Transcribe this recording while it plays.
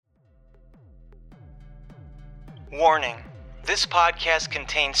Warning: this podcast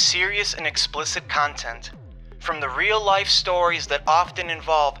contains serious and explicit content. From the real-life stories that often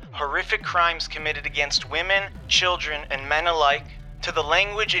involve horrific crimes committed against women, children, and men alike, to the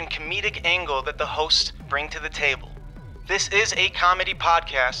language and comedic angle that the hosts bring to the table. This is a comedy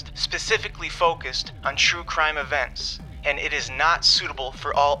podcast specifically focused on true crime events, and it is not suitable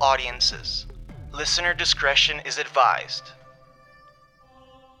for all audiences. Listener discretion is advised.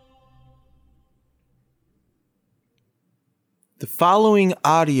 The following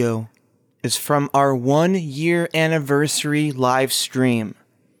audio is from our 1-year anniversary live stream.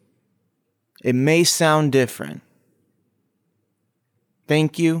 It may sound different.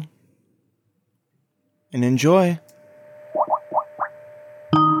 Thank you and enjoy.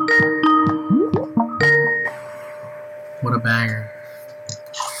 What a banger.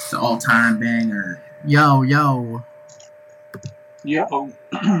 It's an all-time banger. Yo. Yo.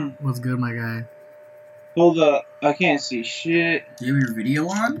 What's good, my guy? Hold up. I can't see shit. Do you have your video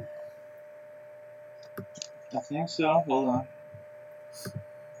on? I think so. Hold on.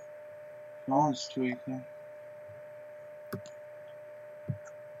 Phone's tweaking.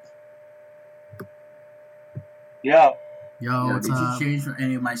 Yo, What's did up? you change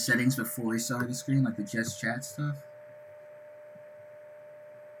any of my settings before we started the screen, like the just chat stuff?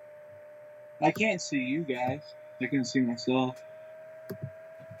 I can't see you guys. I can see myself.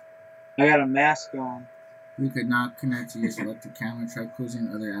 I got a mask on. We could not connect to your selected camera. Try closing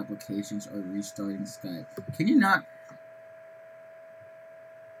other applications or restarting Skype. Can you not?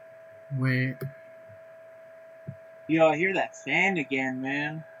 Wait, Yo, I hear that fan again,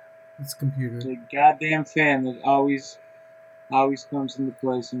 man. it's computer. The goddamn fan that always comes into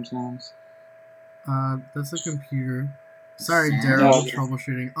play sometimes. That's a computer. Sorry, Sound? Daryl, Okay.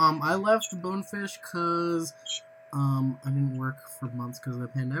 troubleshooting. I left Bonefish because, I didn't work for months because of the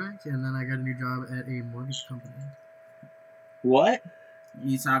pandemic, and then I got a new job at a mortgage company. What?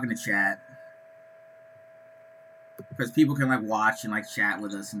 You talking to chat? Because people can like watch and like chat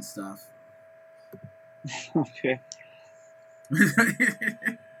with us and stuff. Okay.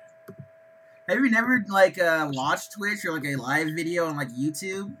 Have you never like watched Twitch or like a live video on like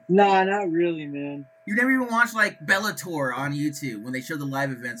YouTube? Nah, not really, man. You never even watched like Bellator on YouTube when they show the live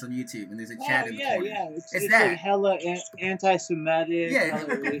events on YouTube and there's a chat in the corner. Yeah. It's that. like hella anti-Semitic. Yeah,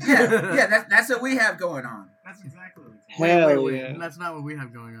 hella racist. yeah. That's what we have going on. That's exactly what Hell wait. yeah. That's not what we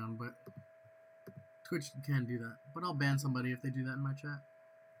have going on, but Twitch can do that. But I'll ban somebody if they do that in my chat.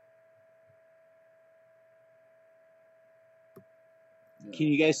 Can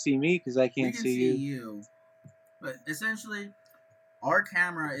you guys see me? Because I We can't can see you. But essentially, our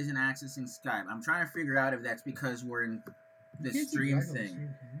camera isn't accessing Skype. I'm trying to figure out if that's because we're in this stream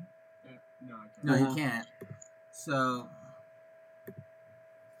thing. No, Uh-huh. you can't. So,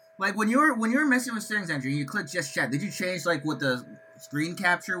 like when you were messing with settings, Andrew, you clicked just chat. Did you change like what the screen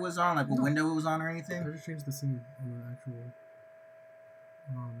capture was on, like what No. window it was on, or I anything? just changed the scene on the actual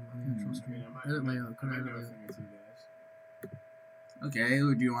screen. Edit layout. Could I edit layout? Okay,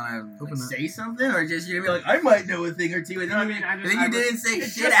 do you want to Open that. say something, or just you're gonna be like, I might know a thing or two, and then, and then you didn't say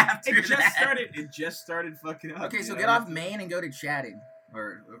shit after that. It just started fucking up. Okay, so get off main and go to chatting,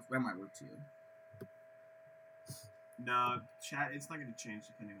 or that might work too. No, chat. It's not gonna change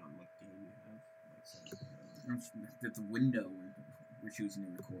depending on what game you have. That's the window we're choosing to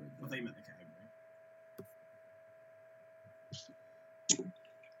record. I thought you meant the category.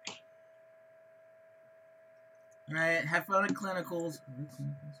 Alright, have fun at clinicals. You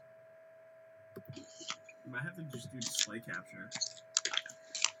might have to just do display capture.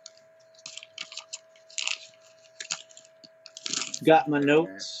 Got my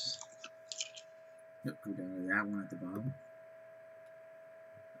notes. Yep, go down to that one at the bottom.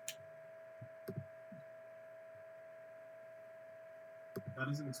 That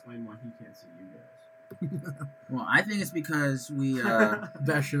doesn't explain why he can't see you guys. Well, I think it's because we,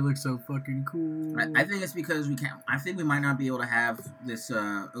 That shit looks so fucking cool. I think it's because we can't, I think we might not be able to have this,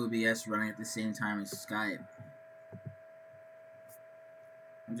 OBS running at the same time as Skype.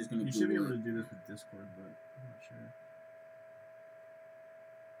 I'm just gonna You should be Google able to it. do this with Discord, but I'm not sure.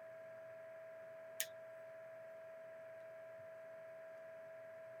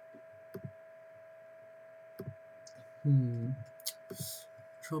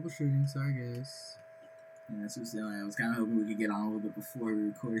 Troubleshooting, sorry guys. Yeah, that's what's doing. I was kind of hoping we could get on a little bit before we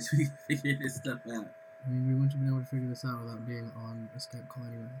record so we could figure this stuff out. I mean, we wouldn't have been able to figure this out without being on a Skype call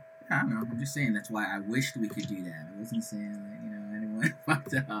anyway. I don't know. I'm just saying that's why I wished we could do that. I wasn't saying that, anyone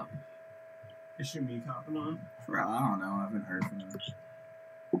fucked up. Is Shamik hopping on? I don't know. I haven't heard from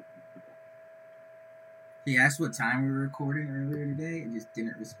him. He asked what time we were recording earlier today and just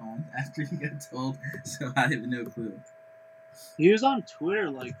didn't respond after he got told, so I have no clue. He was on Twitter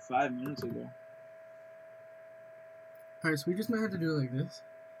like 5 minutes ago. Alright, so we just might have to do it like this.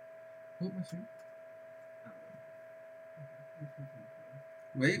 Oh, my shirt.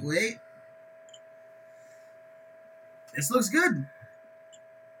 Wait. This looks good.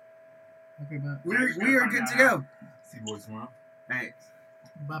 Okay, bye. We are good to go. See you boys tomorrow. Alright.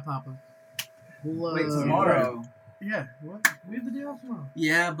 Bye, Papa. We'll, Wait, tomorrow. Yeah, what? We have the day off tomorrow.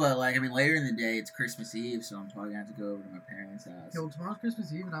 Yeah, but later in the day it's Christmas Eve, so I'm probably gonna have to go over to my parents' house. Okay, well, tomorrow's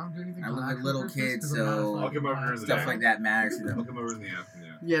Christmas Eve, and I don't do anything. I live till with little Christmas kids, 'cause I'm not a so fucking I'll come over bastard. here in the stuff day. like that matters to I'll them. come over in the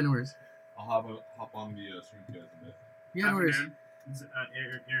afternoon. Yeah, no worries. I'll hop on the stream with you guys a bit. Yeah, no worries.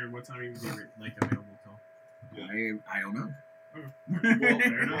 Aaron, what time are you gonna be available till? I don't know.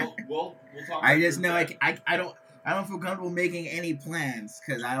 We'll talk. I just know I don't feel comfortable making any plans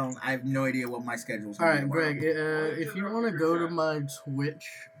because I have no idea what my schedule's All gonna right, be tomorrow. Greg. If you want to go to my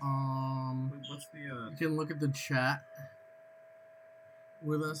Twitch, What's the you can look at the chat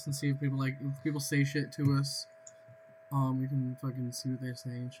with us and see if people say shit to us. We can fucking see what they're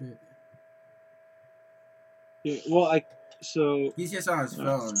saying, shit. Yeah, well, so He's just on his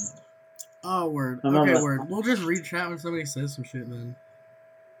phone. Oh, word. I'm on Okay, my- word. We'll just read chat when somebody says some shit then.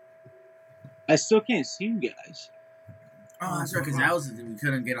 I still can't see you guys. Oh, that's right, because we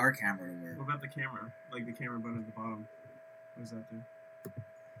couldn't get our camera to work. What about the camera? Like the camera button at the bottom. What does that do?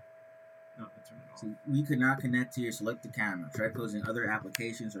 No, that's turn it off. So we could not connect to your selected camera. Try closing other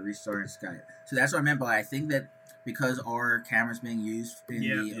applications or restarting Skype. So that's what I meant by I think that because our camera's being used in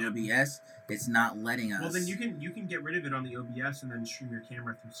the OBS, it's not letting us. Well, then you can get rid of it on the OBS and then stream your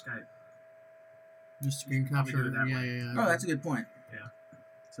camera through Skype. Just screen You can probably capture. do it that Yeah, way. yeah. Oh, that's a good point. Yeah.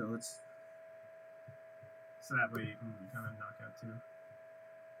 So let's. So that way you can kind of knock out too.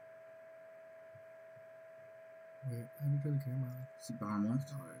 Wait, how do you turn the camera on? See bottom left.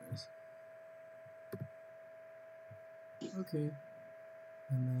 Oh, there it is. Okay.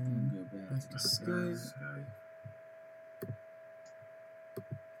 And then Go back back to Skype.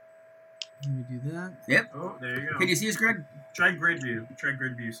 Let me do that. Yep. Oh, there you go. Can you see us, Greg? Try grid view. Try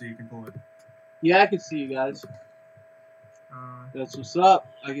grid view so you can pull it. Yeah, I can see you guys. That's what's up.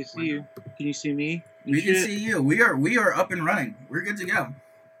 I can see you. Can you see me? And We can shit? see you. We are up and running. We're good to go.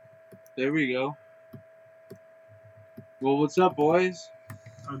 There we go. Well, what's up, boys?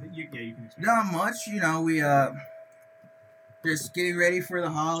 Oh, you can explain. Not much, we just getting ready for the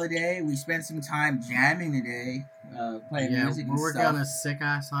holiday. We spent some time jamming today, playing Yeah, music we're and working stuff. on a sick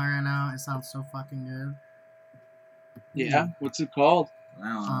ass song right now. It sounds so fucking good. Yeah. What's it called? I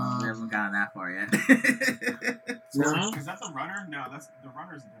don't know. We haven't gotten that far yet. No? Is that the runner? No, the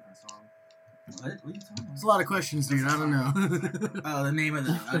runner's a different song. What are you talking It's a lot of questions, dude. I don't know. Oh, the name of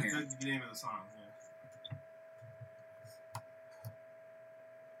the. Okay. That's the name of the song. Yeah.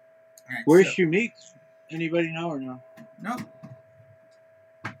 Alright, Where's so- Shumik? Anybody know or no? Nope.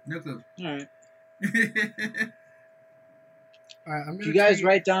 No clue. Alright. All right, I'm Did gonna. you guys tweet-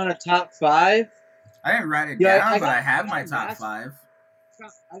 write down a top 5? I didn't write it Yeah, down, I but got- I have I my got top math. 5.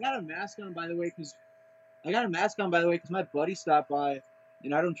 I got a mask on, by the way, because my buddy stopped by,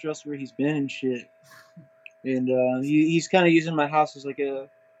 and I don't trust where he's been and shit. And he's kind of using my house as a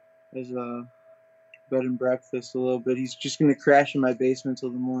bed and breakfast a little bit. He's just gonna crash in my basement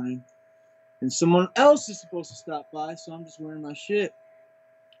till the morning. And someone else is supposed to stop by, so I'm just wearing my shit.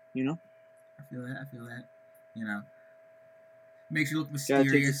 You know, I feel that. Makes you look gotta take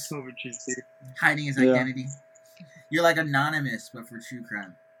mysterious, this over to there. hiding his Yeah. identity. You're like anonymous, but for true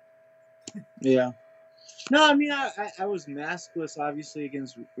crime. Yeah. No, I mean I was maskless, obviously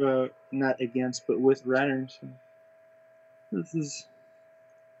not against, but with Renner. So this is.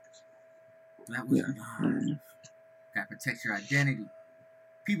 That was Yeah. not. Gotta protect your identity.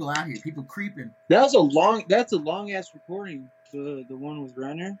 People out here, people creeping. That's a long ass recording. The one with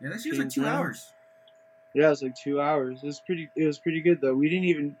Renner. Yeah, that's usually James 2 Renner. hours. Yeah, it was like 2 hours. It was pretty good though.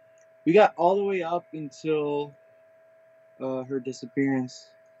 We got all the way up until her disappearance.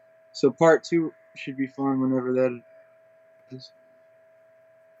 So part 2 should be fun whenever that is.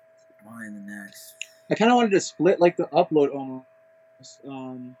 Why in the next? I kind of wanted to split like the upload almost.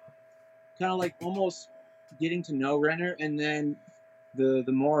 Kind of like almost getting to know Renner and then the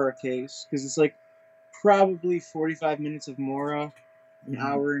Mora case, because it's like probably 45 minutes of Mora, an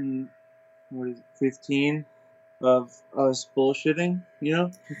hour and 15 of us bullshitting.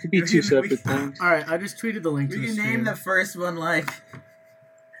 It could be 2 separate things. All right, I just tweeted the link to We the can stream. name the first one like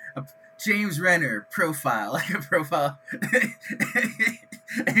a James Renner profile, like a profile. and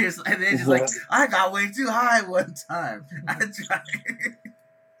then just like, I got way too high one time. I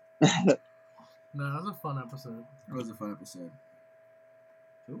tried. No, that was a fun episode. It was a fun episode.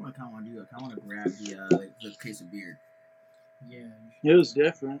 So what I kind of want to do, I kind of want to grab the case of beer. Yeah. It was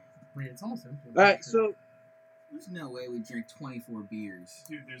different. Wait, it's almost empty. All right, so There's no way we drink 24 beers.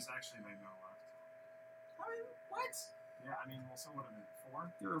 Dude, there's actually like no left. I mean, what? Yeah, I mean, well, so what,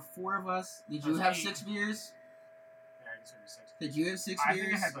 4? There were 4 of us. Did you have 6 beers? Yeah, I guess it was 6. Did you have 6 I beers?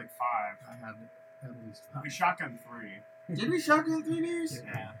 think I had like 5. I had at least 5. We shotgun 3. Did we shotgun 3 beers?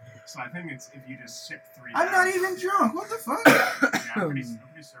 Yeah. So I think it's if you just sip 3. I'm not down. even drunk. What the fuck? Yeah, I'm pretty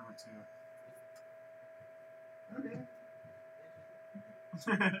sober too. Okay.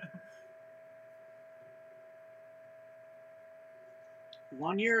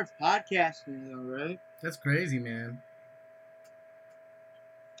 1 year of podcasting, though, right? That's crazy, man.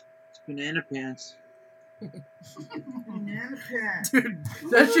 It's banana pants. Banana pants. Dude,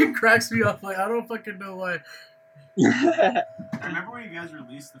 that shit cracks me up. Like, I don't fucking know why. I remember when you guys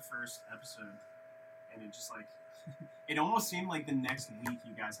released the first episode, and it just like, it almost seemed like the next week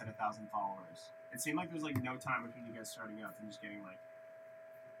you guys had 1,000 followers. It seemed like there was like no time between you guys starting up and just getting like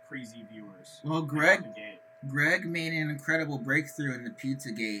crazy viewers. Well, Right out the gate. Greg made an incredible breakthrough in the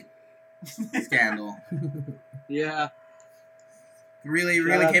Pizzagate scandal. Yeah. Really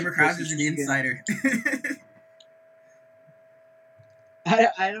Shout out came to across Chrissy as an Teigen. insider.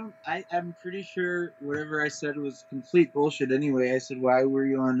 I'm pretty sure whatever I said was complete bullshit anyway. I said, why were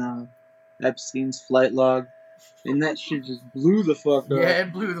you on Epstein's flight log? And that shit just blew the fuck up. Yeah,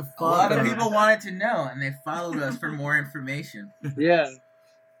 it blew the fuck A lot of up. people wanted to know, and they followed us for more information. Yeah.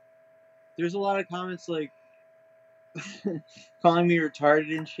 There's a lot of comments like calling me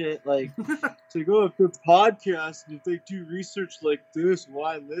retarded and shit. Like, it's like, oh, if they're podcasts, if they do research like this,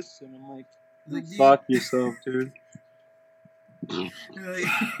 why listen? I'm like, Like, dude, fuck yourself, dude.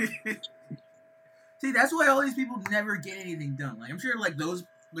 See, that's why all these people never get anything done. Like, I'm sure, like, those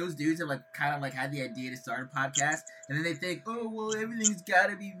dudes have, like, kind of, like, had the idea to start a podcast, and then they think, oh, well, everything's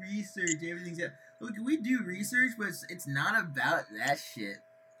gotta be research, Look, we do research, but it's not about that shit.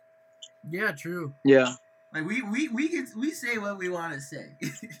 Yeah, true. Yeah. Like, we say what we want to say.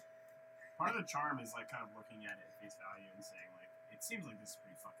 Part of the charm is like kind of looking at it at face value and saying like, it seems like this is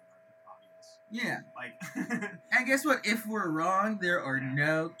pretty fucking obvious. Yeah. Like, And guess what? If we're wrong, there are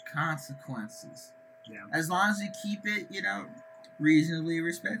no consequences. yeah. As long as you keep it, reasonably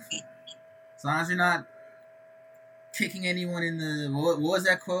respectful. As long as you're not kicking anyone in the... What was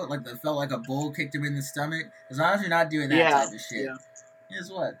that quote? Like, that felt like a bull kicked him in the stomach. As long as you're not doing that type of shit. Yeah.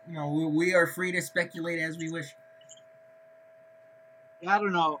 Guess what? We are free to speculate as we wish. I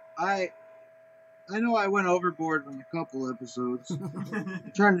don't know. I know I went overboard on a couple episodes.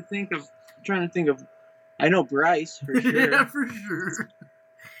 I'm trying to think of. I know Bryce for sure. Yeah, for sure.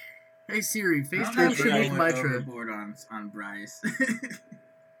 Hey Siri, I don't know FaceTime if should I make went my trip. overboard on Bryce.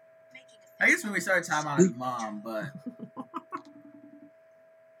 I guess when we started talking about his mom, but...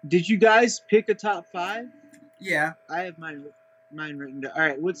 Did you guys pick a top 5? Yeah. I have mine written down. All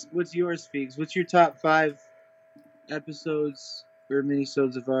right, what's yours, Figs? What's your top 5 episodes or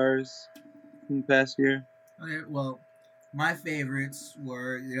minisodes of ours from the past year? Okay, well, my favorites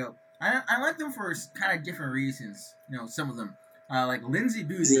were, I like them for kind of different reasons. Some of them, like Lindsay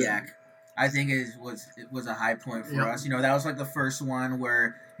Buziak, I think was a high point for us. That was like the first one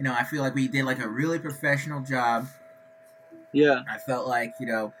where I feel like we did like a really professional job. Yeah. I felt like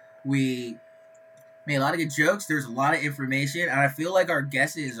we made a lot of good jokes. There's a lot of information, and I feel like our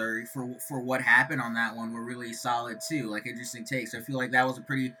guesses are for what happened on that one were really solid too, like interesting takes. I feel like that was a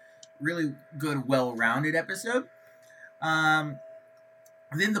really good, well-rounded episode. Then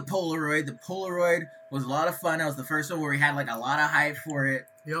the Polaroid was a lot of fun. That was the first one where we had like a lot of hype for it.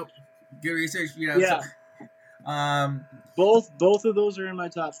 Yep. Good research, Yeah. So, Both of those are in my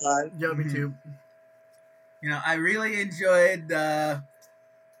top 5. Yeah, me too. I really enjoyed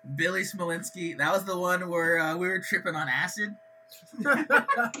Billy Smolinski. That was the one where we were tripping on acid. Yes,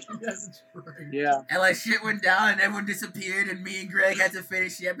 that's right. Yeah. And like shit went down and everyone disappeared and me and Greg had to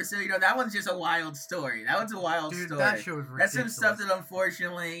finish the episode. That one's just a wild story. That one's a wild Dude, story. that show was ridiculous. That's some stuff that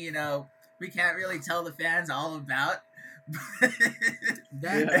unfortunately, we can't really tell the fans all about.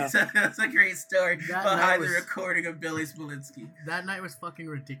 That's a great story That behind night the was- recording of Billy Smolinski. That night was fucking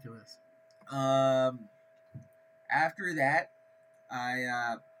ridiculous. After that,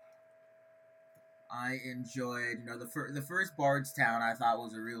 I enjoyed, the first Bardstown I thought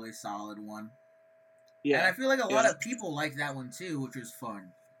was a really solid one. Yeah. And I feel like a lot of people like that one too, which was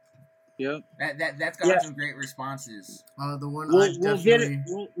fun. Yep. That's got some great responses. The one I We'll definitely... get it.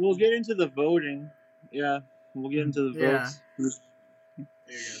 We'll get into the voting. Yeah. We'll get into the votes. There you go. I'm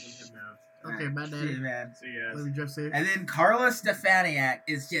heading out. Okay, bad daddy. Shit, man. See you guys. Let me just say. And then Carla Stefaniak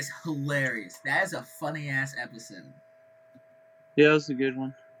is just hilarious. That is a funny ass episode. Yeah, that was a good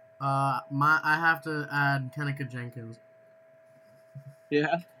one. I have to add Kanika Jenkins.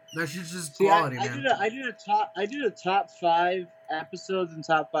 Yeah. That shit's just See, quality, I man. did a top 5 episodes and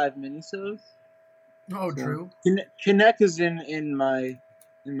top 5 minisodes. Oh, So, true. Kinect is in my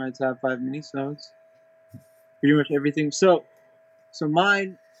top 5 minisodes. Pretty much everything. So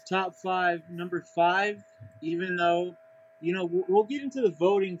mine top 5, number 5. Even though, we'll get into the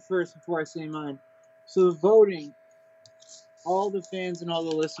voting first before I say mine. So the voting, all the fans and all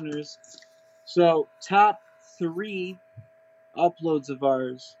the listeners. So top 3 uploads of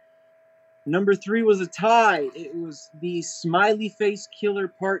ours. Number 3 was a tie. It was the Smiley Face Killer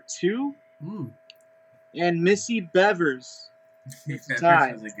Part 2 and Missy Bevers. It's a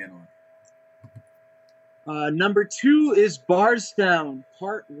tie. was a good one. Number 2 is Bardstown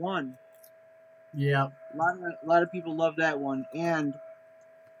Part 1. Yeah. A lot of people love that one. And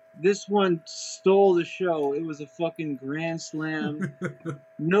this one stole the show. It was a fucking grand slam.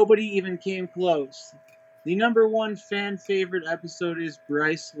 Nobody even came close. The number 1 fan favorite episode is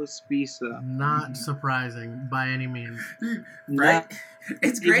Bryce Laspisa. Not surprising by any means. Right?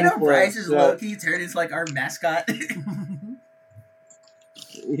 It's great how Bryce is low-key turned into like our mascot.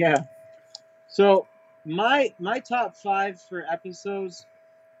 Yeah. So my top 5 for episodes,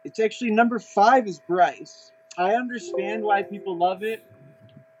 it's actually number 5 is Bryce. I understand why people love it.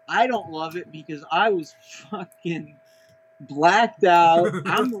 I don't love it because I was fucking blacked out.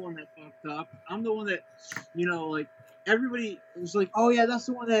 I'm the one that fucked up. I'm the one that, like, everybody was like, oh yeah, that's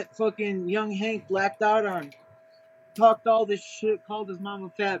the one that fucking young Hank blacked out on. Talked all this shit, called his mom a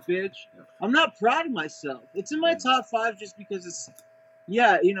fat bitch. I'm not proud of myself. It's in my top 5 just because it's,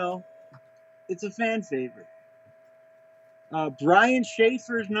 it's a fan favorite. Brian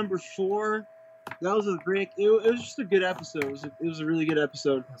Schaefer's number 4. That was a great. It was just a good episode. It was a really good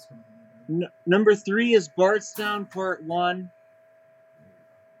episode. Number 3 is Bardstown Part 1.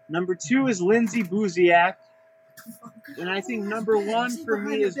 Number 2 is Lindsay Buziak. And I think number 1 for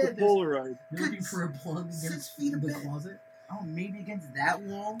me is the Polaroid. You're looking for a plug against the closet? Oh, maybe against that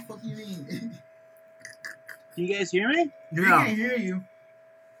wall? What do you mean? Can you guys hear me? I can't hear you.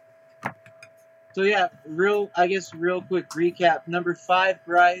 So yeah, real quick recap. Number 5,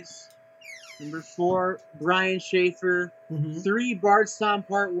 Bryce. Number 4, Brian Schaefer. 3, Bardstown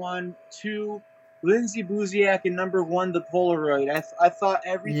Part 1. 2, Lindsay Buziak. And number 1, the Polaroid. I thought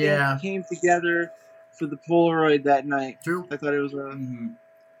everything came together for the Polaroid that night. True. I thought it was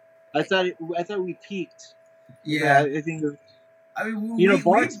I thought we peaked. Yeah. I think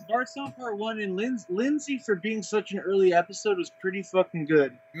Bardstown Part 1 and Lindsay for being such an early episode was pretty fucking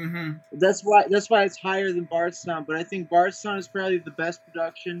good. Mm-hmm. That's why it's higher than Bardstown, but I think Bardstown is probably the best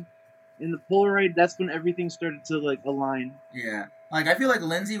production. In the Polaroid, that's when everything started to like align. Yeah. Like I feel like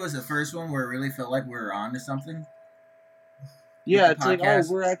Lindsay was the first one where it really felt like we were on to something. Yeah, it's like, oh,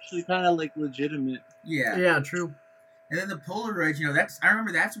 we're actually kind of like legitimate. Yeah. Yeah, true. And then the Polaroid, I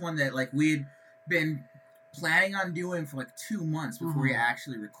remember that's one that like we had been planning on doing for like 2 months before we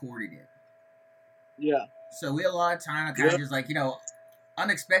actually recorded it. Yeah. So we had a lot of time to kind of just like,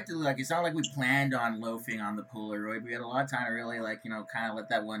 unexpectedly, like it's not like we planned on loafing on the Polaroid. We had a lot of time to really like, kind of let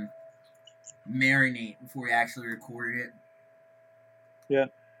that one marinate before we actually recorded it. Yeah.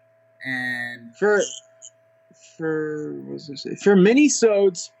 And for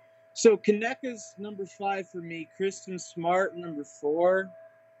minisodes, so Kaneka's number 5 for me, Kristen Smart number 4.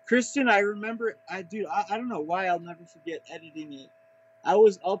 Kristen, I remember, I don't know why I'll never forget editing it. I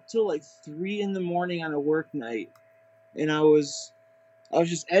was up till like 3 a.m. on a work night, and I was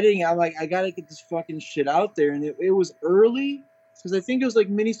just editing. I'm like, I gotta get this fucking shit out there, and it was early because I think it was like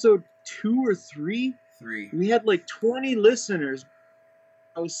minisode 2 or 3. 3. We had like 20 listeners.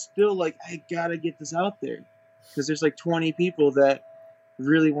 I was still like, I gotta get this out there because there's like 20 people that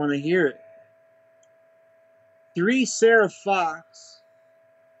really want to hear it. 3, Sarah Fox.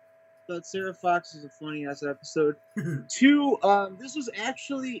 Thought Sarah Fox is a funny ass episode. 2, this was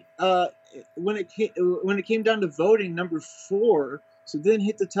actually when it came down to voting, number 4. So it didn't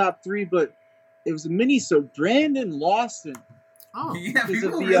hit the top 3, but it was a mini-sode. Brandon Lawson. Oh, yeah, because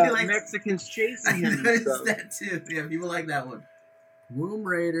people of the really like Mexicans chasing I him. noticed that too. Yeah, people like that one. Womb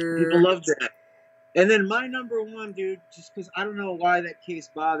Raider. People love that. And then my number 1, dude, just because I don't know why that case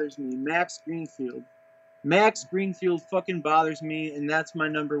bothers me, Max Greenfield. Max Greenfield fucking bothers me, and that's my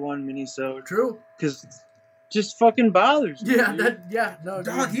number 1 mini-sode. True. Because just fucking bothers me. Yeah, no.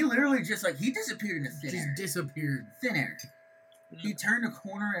 Dog, he literally just like, he disappeared into thin air. Just disappeared. Thin air. He turned a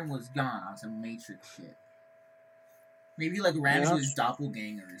corner and was gone on some Matrix shit. Maybe like Ramsey Yeah. was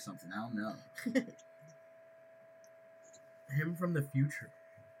doppelganger or something. I don't know. Him from the future.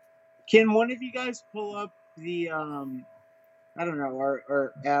 Can one of you guys pull up the I don't know,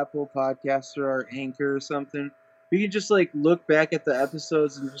 our Apple podcast or our Anchor or something? We can just like look back at the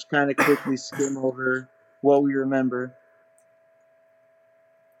episodes and just kind of quickly skim over what we remember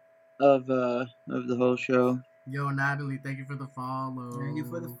of the whole show. Yo, Natalie, thank you for the follow. Thank you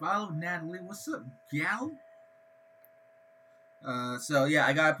for the follow, Natalie. What's up, gal? So yeah,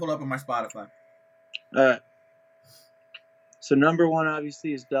 I got it pulled up on my Spotify. So number one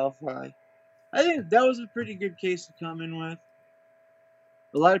obviously is Delphi. I think that was a pretty good case to come in with.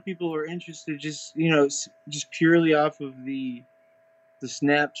 A lot of people were interested, just just purely off of the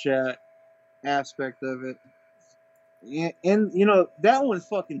Snapchat aspect of it. Yeah, and that one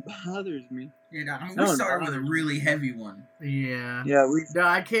fucking bothers me. Yeah, I mean, That we one started with a bothers me. really heavy one. Yeah. Yeah, we. No,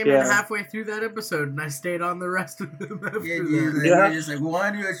 I came in Yeah. halfway through that episode and I stayed on the rest of them after Yeah, that. Yeah. Just like,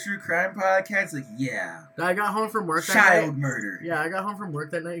 want to do a true crime podcast? Like, yeah, I got home from work that child night. murder. Yeah, I got home from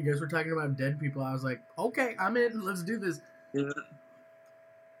work that night. You guys were talking about dead people. I was like, okay, I'm in. Let's do this.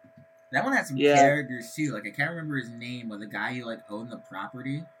 That one had some Yeah. characters too. Like I can't remember his name, but the guy who like owned the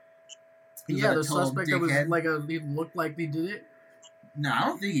property. He was, Yeah, like, a the total suspect that was dickhead. like he looked like he did it. No, I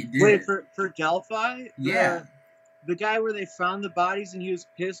don't think he did. Wait, it. for Delphi? Yeah. The guy where they found the bodies and he was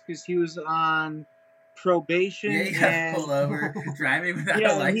pissed because he was on probation. Yeah, he got and, pulled over driving without a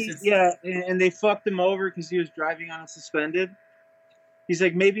yeah, and license. and they fucked him over because he was driving on a suspended. He's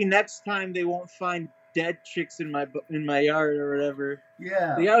like, maybe next time they won't find dead chicks in my yard or whatever.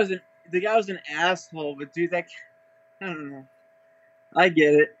 Yeah. The guy was an asshole, but dude, I don't know. I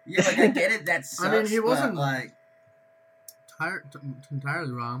get it. Yeah, like I get it. That sucks. I mean, he wasn't but, like.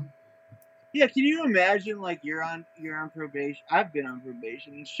 entirely wrong. Yeah, can you imagine like you're on probation? I've been on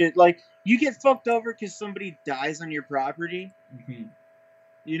probation and shit. Like you get fucked over because somebody dies on your property. Mhm.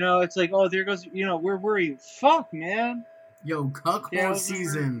 It's like, oh, there goes. Where were you? Fuck, man. Yo, cuckold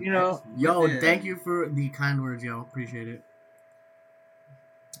season. Yo, Yeah. thank you for the kind words, yo. Appreciate it.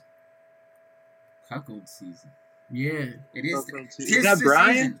 Cuckold season. Yeah. It is. Cuckold Tis season. Is that the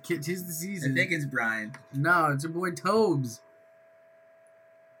Brian? season. Tis the I season. think it's Brian. No, it's your boy Tobes.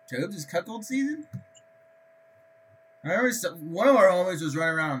 Tobes is cuckold season? I remember one of our homies was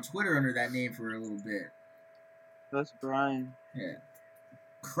running around on Twitter under that name for a little bit. That's Brian. Yeah.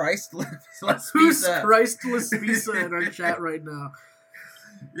 Christ, let's Who's pizza. Christless Visa in our chat right now?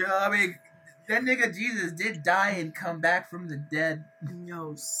 Yeah, I mean, that nigga Jesus did die and come back from the dead.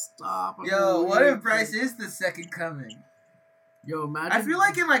 Yo, stop. I'm Yo, what if weak. Bryce is the second coming? Yo, imagine. I feel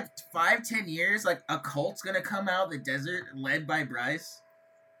like in like 5-10 years, like a cult's gonna come out of the desert led by Bryce.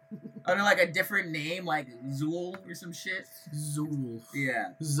 Under like a different name, like Zool or some shit. Zool.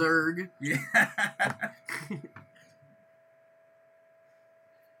 Yeah. Zerg. Yeah.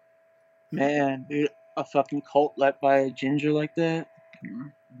 Man, dude, a fucking cult led by a ginger like that.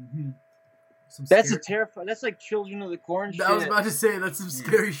 Mhm. Some That's scary- a terrifying. That's like Children of the Corn shit. I was about to say, that's some Yeah.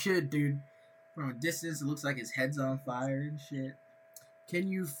 scary shit, dude. From a distance, it looks like his head's on fire and shit. Can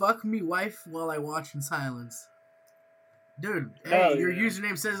you fuck me, wife, while I watch in silence? Dude, Oh, hey, your yeah.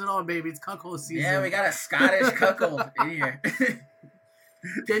 username says it all, baby. It's cuckold season. Yeah, we got a Scottish cuckold in here.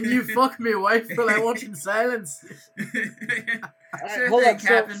 Can you fuck me, wife, while I watch in silence? Alright, Sure hold thing, up.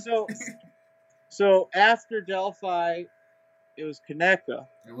 Captain. So after Delphi, it was Kaneka.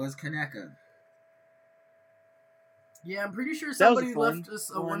 It was Kaneka. Yeah, I'm pretty sure That was somebody fun left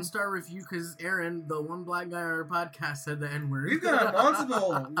us a one. 1-star review because Aaron, the one black guy on our podcast, said the N-word. We've got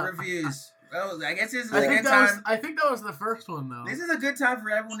multiple reviews. Oh, I guess this is a I think good that was. time. I think that was the first one though. This is a good time for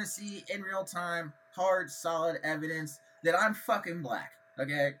everyone to see in real time, hard, solid evidence that I'm fucking black.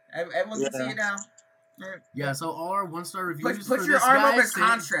 Okay, everyone can see it now. Alright. Yeah, so all our 1-star reviews Put for your this arm guy up in say-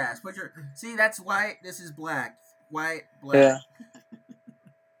 contrast. See, that's white. This is black. White, black. Yeah.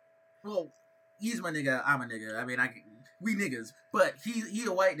 Well, he's my nigga. I'm a nigga. I mean, we niggas. But he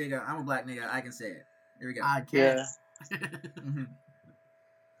a white nigga. I'm a black nigga. I can say it. There we go. I can't. Yeah. Mhm.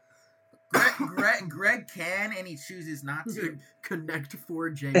 Greg can, and he chooses not to. Connect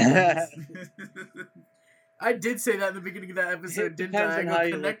 4J. I did say that in the beginning of that episode, It didn't depends I? on I how go,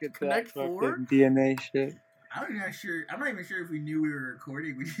 you look at connect that 4. fucking DNA shit. I'm not even sure if we knew we were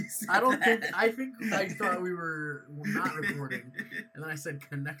recording when you said I don't that. think. I thought we were not recording, and then I said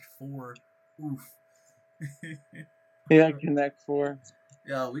connect 4. Oof. Yeah, Connect 4.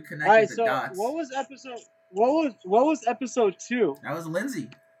 Yo, we All connected right, the so dots. what was episode 2? That was Lindsay.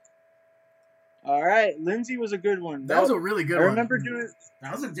 All right, Lindsay was a good one. That was a really good I one. remember doing.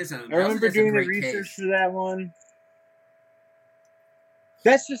 That was just a. I remember doing the great research case. for that one.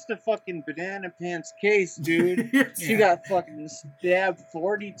 That's just a fucking banana pants case, dude. She got fucking stabbed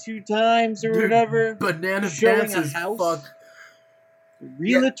 42 times or whatever. Banana Showing pants a is house. fuck.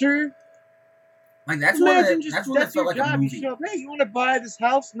 Realtor. Like that's Imagine one. just That's one that your felt like a job. movie. You show up, hey, you want to buy this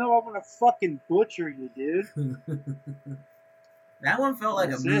house? No, I want to fucking butcher you, dude. That one felt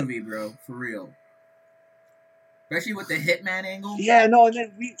like That's a it. movie, bro, for real. Especially with the hitman angle. Yeah, no, and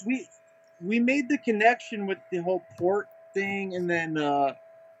then we made the connection with the whole port thing, and then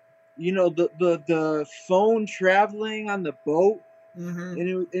you know the phone traveling on the boat, Mm-hmm.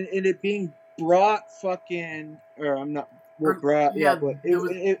 and it being brought fucking, or I'm not. Well, brought, yeah, but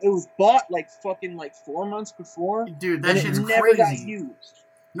it it was bought like fucking like 4 months before, Dude, that and shit's it never got crazy. used.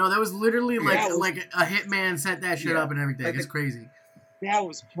 No, that was literally Yeah, like it was- like a hitman set that shit Yeah. up and everything. Like It's crazy. That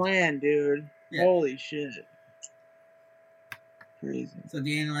was planned, dude. Yeah. Holy shit. Crazy. So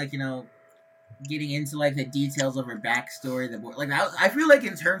then, like, you know, getting into like the details of her backstory, I feel like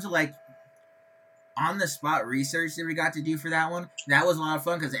in terms of like on the spot research that we got to do for that one, that was a lot of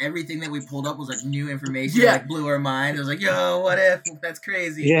fun because everything that we pulled up was like new information. Yeah. Like blew our mind. It was like, yo, what if? That's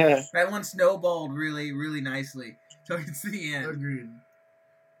crazy. Yeah. That one snowballed really, really nicely towards the end. Agreed.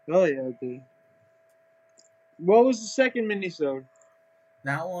 Oh yeah, dude. What was the second minisode?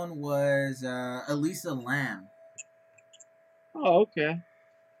 That one was Elisa Lamb. Oh, okay.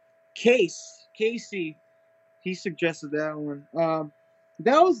 Casey, he suggested that one.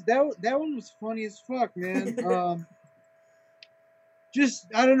 That one was funny as fuck, man. Just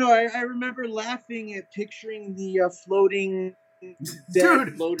I don't know. I remember laughing at picturing the floating dead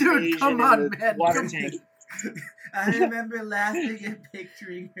floating Asian come in on, the man. water Come tank. I remember laughing and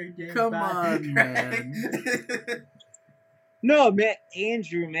picturing her dead Come body. on, man. No, man,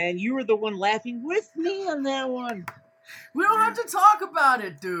 Andrew, man, you were the one laughing with me on that one. We don't have to talk about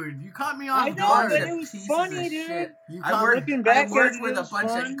it, dude. You caught me I off know, guard. but it was Pieces funny, of dude. shit. You I caught worked, looking I back worked at with it, a it was bunch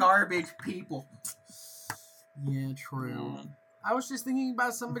fun. of garbage people. Yeah, true. I was just thinking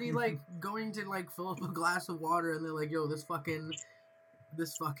about somebody like going to like fill up a glass of water and they're like, "Yo, this fucking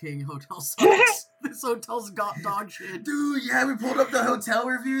hotel sucks. This hotel's got dog shit." Dude, yeah, we pulled up the hotel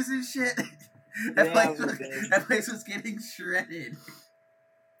reviews and shit. That, Yeah, place we was, did. that place was getting shredded.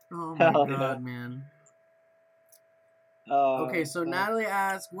 Oh my Hell god, yeah. man. Uh, Okay, so Natalie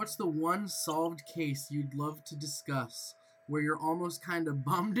asked, "What's the one solved case you'd love to discuss where you're almost kind of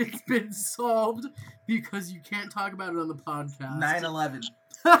bummed it's been solved because you can't talk about it on the podcast?" 9/11.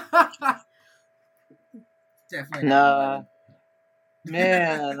 Definitely Nah. 9/11.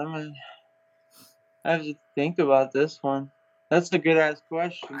 Man, I have to think about this one. That's a good ass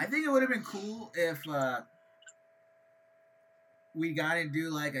question. I think it would have been cool if we got to do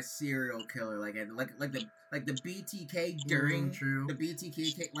like a serial killer, like the BTK during true. the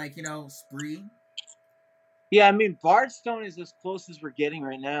BTK like spree. Yeah, I mean, Bardstone is as close as we're getting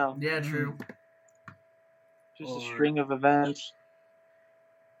right now. Yeah, true. Just Or- a string of events.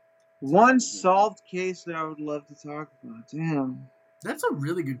 One solved case that I would love to talk about. Damn. That's a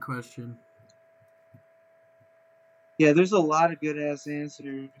really good question. Yeah, there's a lot of good ass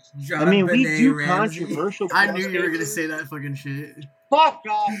answers. John I mean, we Benet do Ramsey. controversial. I close knew you were gonna cases. say that fucking shit. Fuck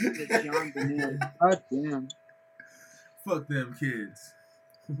off with the John Benet. God damn. Fuck them kids.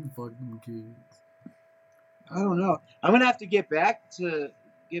 Fucking kids. I don't know. I'm gonna have to get back to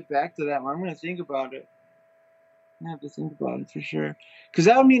that one. I'm gonna think about it. I have to think about it for sure. Because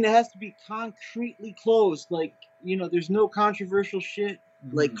that would mean it has to be concretely closed. Like, there's no controversial shit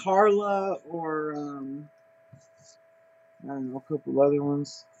like Carla or I don't know, a couple other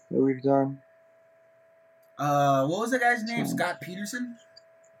ones that we've done. What was the guy's name? So- Scott Peterson.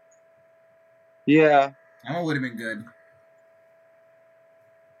 Yeah. That one would have been good.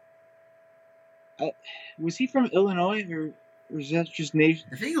 Was he from Illinois or is that just nation?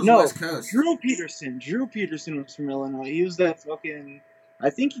 I think it was No, West Coast. Drew Peterson. Drew Peterson was from Illinois. He was that fucking. I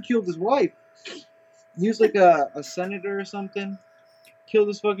think he killed his wife. He was like a senator or something. Killed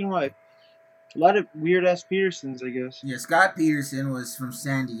his fucking wife. A lot of weird ass Petersons, I guess. Yeah, Scott Peterson was from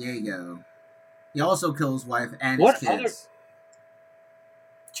San Diego. He also killed his wife and What his kids.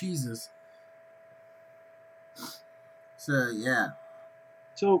 Jesus. So yeah,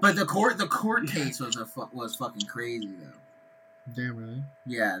 So, but the court case was fucking crazy though. Damn, really?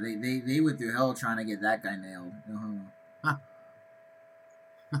 Yeah, they went through hell trying to get that guy nailed.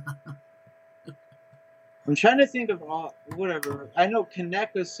 I'm trying to think of whatever. I know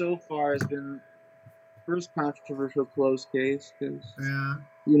Kaneka so far has been first controversial closed case because Yeah.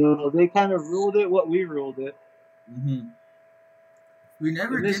 they kind of ruled it what we ruled it. Mm-hmm. We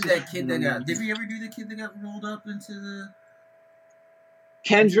never And this did that is- kid that got. Did we ever do the kid that got rolled up into the?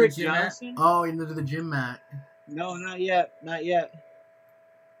 Kendrick Jim Matt? Johnson? Oh, into the gym mat. No, not yet. Not yet.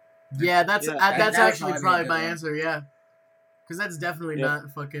 Yeah, that's Yeah, that's that would actually probably be a probably good my one. answer. Yeah, because that's definitely Yeah.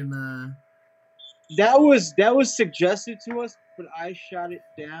 not fucking. That was suggested to us, but I shot it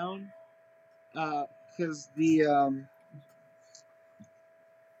down because the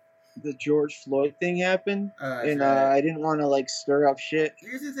George Floyd thing happened, That's and right. I didn't want to like stir up shit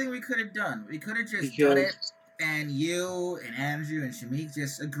Here's the thing we could have done. We could have just done it, because and you and Andrew and Shamik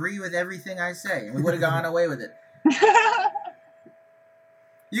just agree with everything I say, and we would have gone away with it.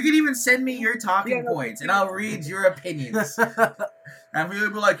 You can even send me your talking Yeah, no, points, and I'll read your opinions. And we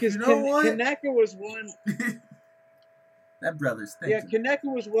would be like, because you know what? Kaneka was one. That brother's thinking. Yeah, Kaneka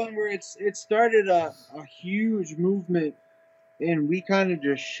was one where it started a huge movement, and we kind of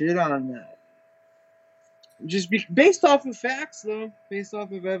just shit on that. Just based off of facts, though, based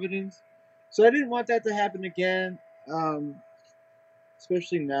off of evidence. So I didn't want that to happen again,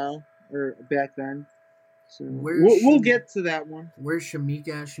 especially now or back then. So we'll get to that one. Where's Shamik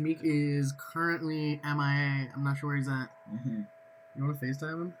at? Shamik is currently MIA. I'm not sure where he's at. Mm-hmm. You want to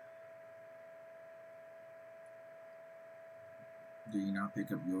FaceTime him? Do you not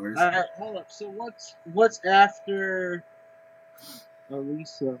pick up yours? Hold up. So what's after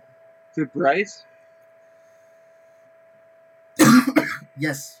Elisa? To Bryce?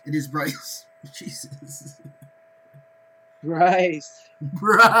 Yes, it is Bryce. Jesus. Bryce.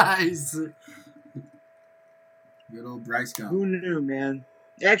 Bryce. Good old Bryce Gump. Who knew, man?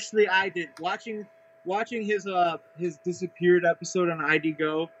 Actually, I did. Watching his disappeared episode on ID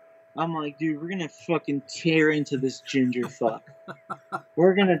Go, I'm like, dude, we're gonna fucking tear into this ginger fuck.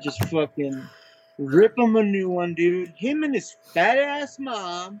 We're gonna just fucking rip him a new one, dude. Him and his fat ass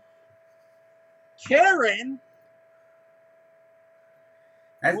mom, Karen.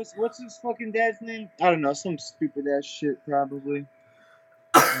 What's his fucking dad's name? I don't know, some stupid ass shit probably.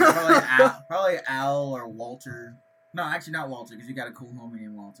 Probably Al or Walter. No, actually not Walter, because you got a cool homie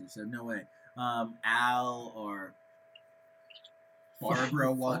named Walter, so no way. Al or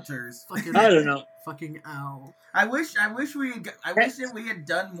Barbara Walters. Fucking, I don't know. Fucking Al. I wish that we had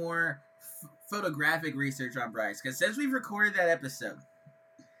done more photographic research on Bryce, because since we've recorded that episode,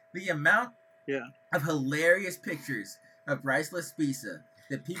 the amount of hilarious pictures of Bryce Laspisa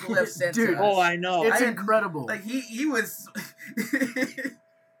that people have sent Dude, to us. Oh, I know. It's incredible. Like he was.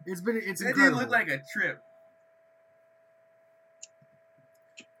 It's That incredible. didn't look like a trip.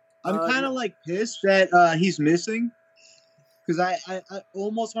 I'm kind of like pissed that he's missing, because I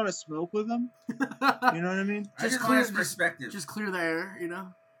almost want to smoke with him. You know what I mean? I just want his perspective. Just clear the air, you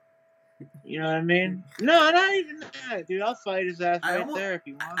know? You know what I mean? No, not even that, dude. I'll fight his ass there if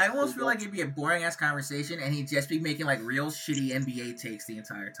you want. I almost feel like it'd be a boring ass conversation, and he'd just be making like real shitty NBA takes the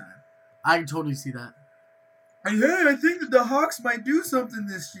entire time. I can totally see that. I think that the Hawks might do something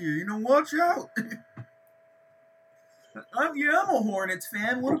this year. You know, watch out. I'm a Hornets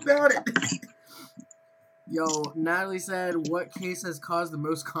fan. What about it? Yo, Natalie said, what case has caused the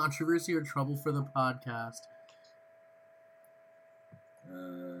most controversy or trouble for the podcast?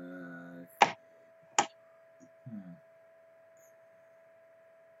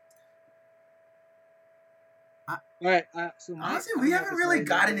 All right. So honestly, we haven't really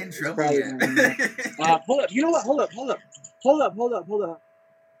gotten in trouble yet. Hold up. You know what? Hold up.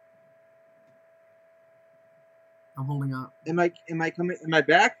 I'm holding up. Am I coming? Am I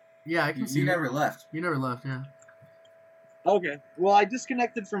back? Yeah, I can see You never left. You never left, yeah. Okay. Well, I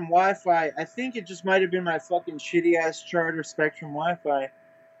disconnected from Wi-Fi. I think it just might have been my fucking shitty ass Charter Spectrum Wi-Fi,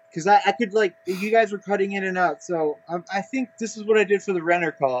 because I could like you guys were cutting in and out. So I think this is what I did for the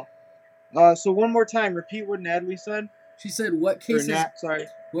Renner call. So one more time, repeat what Natalie said. She said, what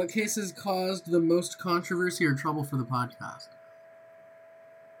cases caused the most controversy or trouble for the podcast?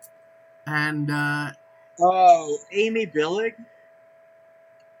 And, oh, Amy Billig,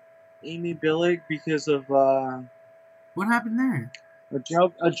 because of, what happened there? A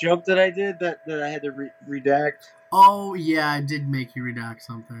joke that I did that I had to redact. Oh, yeah, I did make you redact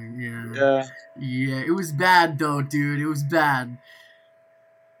something, yeah. Yeah, it was bad, though, dude, it was bad.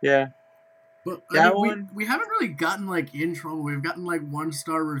 Yeah. But that we haven't really gotten like in trouble. We've gotten like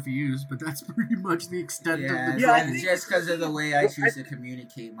 1-star reviews, but that's pretty much the extent of the trouble. Just because of the way I choose to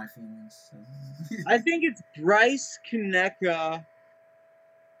communicate my feelings. So. I think it's Bryce Kaneka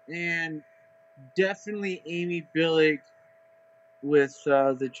and definitely Amy Billig with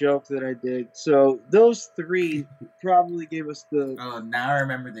the joke that I did. So those three probably gave us the. Oh, now I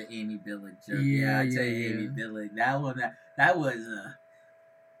remember the Amy Billig joke. Yeah, I'd say Amy Billig. That was.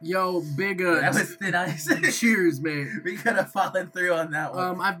 Yo, big that was thin ice. Cheers, mate. We could have fallen through on that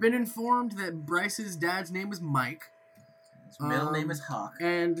one. I've been informed that Bryce's dad's name is Mike. His middle name is Hawk.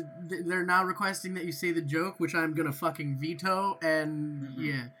 And they're now requesting that you say the joke, which I'm gonna fucking veto. And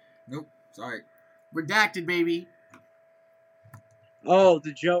yeah, Nope. Sorry. Redacted, baby. Oh,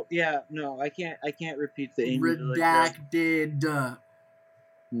 the joke. Yeah, no, I can't repeat the Amy Villig joke. Redacted.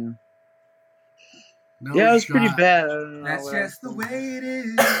 Yeah. No Yeah, it was pretty shot. bad. I don't know That's what just the else. way it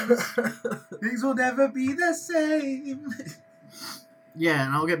is. Things will never be the same. Yeah,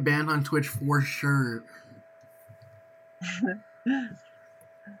 and I'll get banned on Twitch for sure.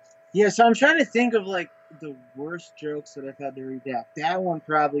 Yeah, so I'm trying to think of like the worst jokes that I've had to redact. That one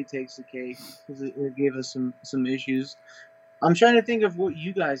probably takes the cake because it gave us some issues. I'm trying to think of what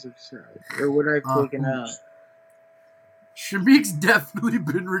you guys have said or what I've taken out. Shamik's definitely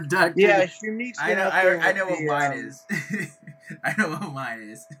been redacted. Yeah, Shamik's I know. been up there I with know what the, mine is. I know what mine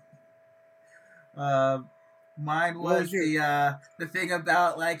is. Mine What was was yours? the thing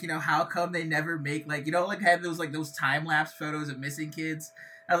about like how come they never make like like have those time lapse photos of missing kids.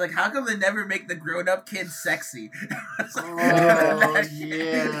 I was like, how come they never make the grown up kids sexy? Oh,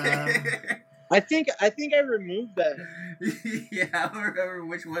 yeah. I think I removed that. Yeah, I don't remember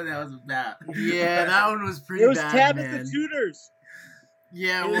which one that was about. Yeah, that one was pretty It was bad, Tabitha man. Tutors.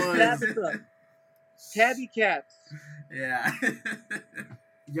 Yeah, It it was was. Tabitha. Tabby Cats. Yeah.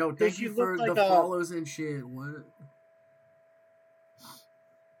 Yo, Does thank she you for look the like a- follows and shit. What?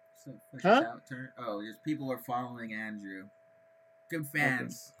 Huh? Oh, just people are following Andrew. Good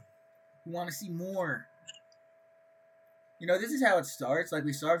fans who want to see more. This is how it starts. Like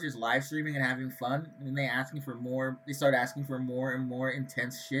we start just live streaming and having fun, and then they start asking for more and more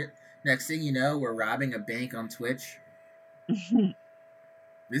intense shit. Next thing you know, we're robbing a bank on Twitch.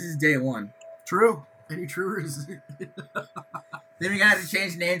 This is day one. True. Any truers? Then we got to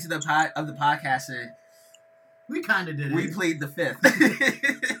change the name to the podcast. We kind of did it. We plead the fifth.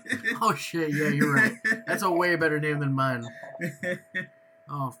 Oh shit! Yeah, you're right. That's a way better name than mine.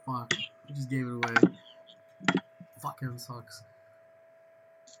 Oh fuck! I just gave it away. Fucking sucks.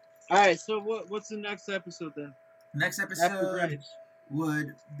 All right, so what's the next episode then? Next After episode Bryce.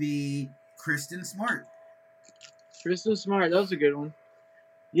 would be Kristen Smart. Kristen Smart, that was a good one.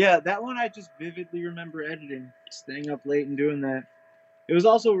 Yeah, that one I just vividly remember editing, staying up late and doing that. It was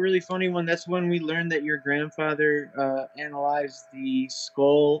also a really funny one. That's when we learned that your grandfather analyzed the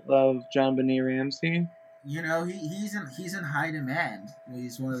skull of John Benet Ramsey. He's in high demand.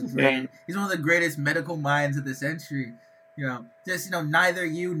 He's one of the Yeah. He's one of the greatest medical minds of the century. Neither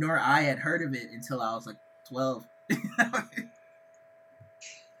you nor I had heard of it until I was like 12.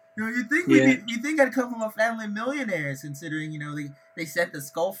 You think I'd come from a family of millionaires, considering they sent the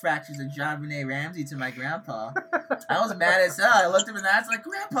skull fractures of John Benet Ramsey to my grandpa. I was mad as hell. I looked him in the eyes like,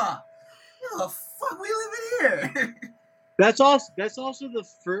 Grandpa, what the fuck we living here? That's also the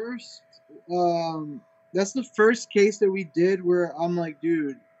first that's the first case that we did where I'm like,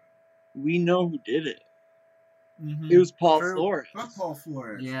 dude, we know who did it. Mm-hmm. It was Paul True. Flores. Fuck Paul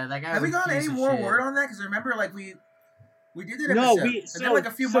Flores. Yeah, that guy. Have we was a gotten any piece of more shit. word on that? Because remember, like we did that No, episode, and then like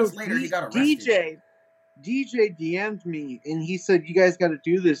a few months later, he got arrested. DJ DM'd me and he said, you guys got to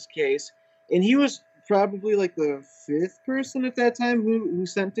do this case. And he was probably like the 5th person at that time who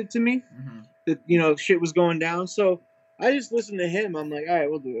sent it to me. Mm-hmm. That, shit was going down. So I just listened to him. I'm like, all right,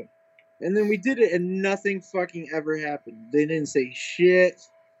 we'll do it. And then we did it and nothing fucking ever happened. They didn't say shit.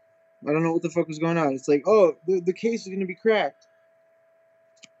 I don't know what the fuck was going on. It's like, oh, the case is going to be cracked.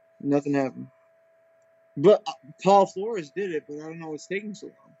 Nothing happened. But Paul Flores did it, but I don't know what's taking so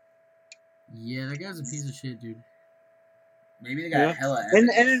long. Yeah, that guy's a piece of shit, dude. Maybe they got hella And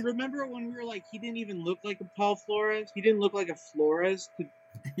evidence. then remember when we were like, he didn't even look like a Paul Flores? He didn't look like a Flores to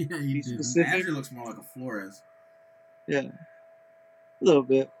Yeah, be you did. specific. Andrew looks more like a Flores. Yeah. A little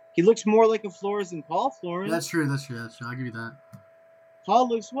bit. He looks more like a Flores than Paul Flores. That's true. I'll give you that. Paul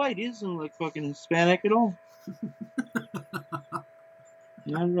looks white. He doesn't look fucking Hispanic at all.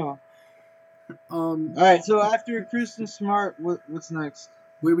 Not at all. Alright, so after Kristen Smart, what's next?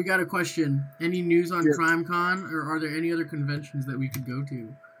 Wait, we got a question. Any news on Yes. CrimeCon, or are there any other conventions that we could go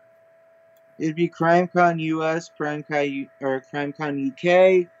to? It'd be CrimeCon US, CrimeCon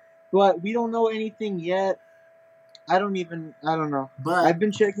UK, but we don't know anything yet. I don't know. But I've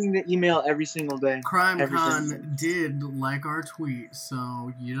been checking the email every single day. CrimeCon did like our tweet,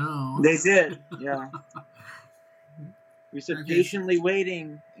 so They did, yeah. We said Okay. patiently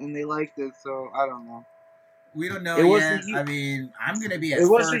waiting, and they liked it, so I don't know. We don't know It yet. wasn't U- I mean, I'm gonna be at It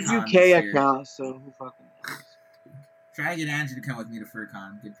was a FurCon UK this year. account, so who fucking knows? Try to get Andrew to come with me to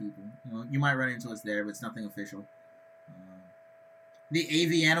FurCon. Good people. You might run into us there, but it's nothing official. The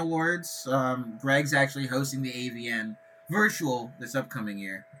AVN Awards. Greg's actually hosting the AVN virtual this upcoming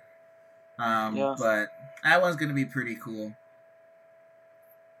year. Yeah. But that one's gonna be pretty cool.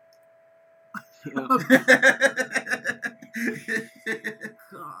 Yeah.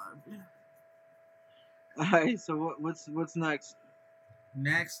 God. Alright, so what's next?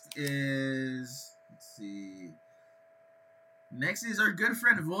 Next is, let's see. Next is our good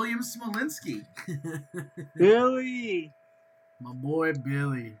friend William Smolinski. Billy! My boy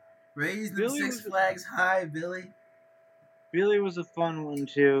Billy. Raised in Billy Six was- Flags High, Billy. Billy was a fun one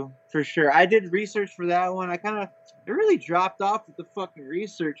too, for sure. I did research for that one. It really dropped off with the fucking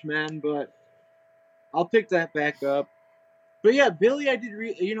research, man, but I'll pick that back up. But yeah, Billy, I did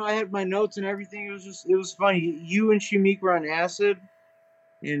I had my notes and everything. It was funny. You and Shamik were on acid,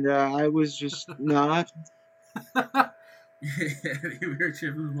 and I was just not. We were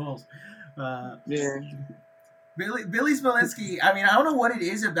tripping balls. Yeah. Billy Smolinski. I mean, I don't know what it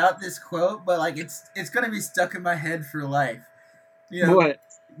is about this quote, but like it's gonna be stuck in my head for life. You know, What?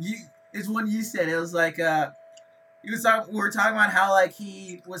 It's one you said. It was like we were talking about how like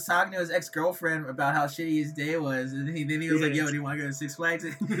he was talking to his ex-girlfriend about how shitty his day was, and then he was like, "Yo, do you want to go to Six Flags?" He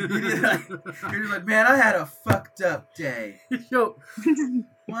was like, "Man, I had a fucked up day. Yo,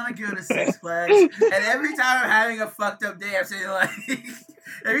 Want to go to Six Flags?" And every time I'm having a fucked up day, I'm saying like,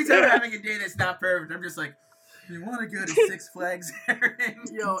 every time I'm having a day that's not perfect, I'm just like, "You want to go to Six Flags, Aaron?"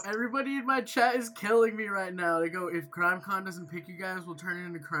 yo, everybody in my chat is killing me right now. They go, if CrimeCon doesn't pick you guys, we'll turn it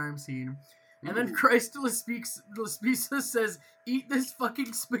into crime scene. And then Christ Laspisa says, eat this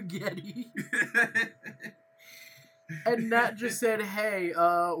fucking spaghetti. And Nat just said, hey,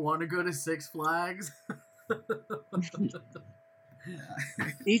 want to go to Six Flags?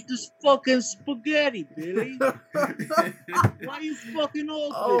 Eat this fucking spaghetti, Billy. Why you fucking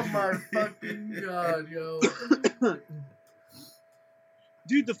old? Oh my fucking god, yo.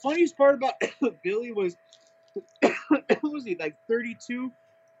 Dude, the funniest part about Billy was he like 32?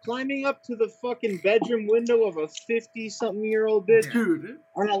 Climbing up to the fucking bedroom window of a 50-something-year-old bitch Dude.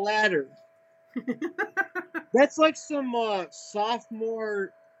 on a ladder. That's like some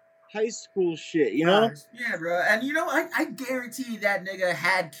sophomore high school shit, you know? Yeah, bro. And you know, I guarantee that nigga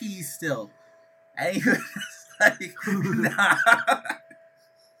had keys still. And he was like, nah.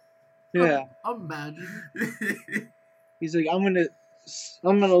 Yeah. Imagine. He's like, I'm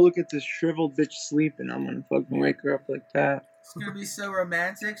gonna look at this shriveled bitch sleeping. I'm gonna fucking wake her up like that. It's gonna be so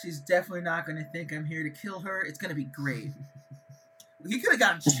romantic. She's definitely not gonna think I'm here to kill her. It's gonna be great. He could have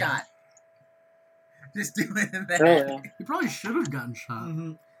gotten shot. Just doing that. Hell yeah. He probably should have gotten shot.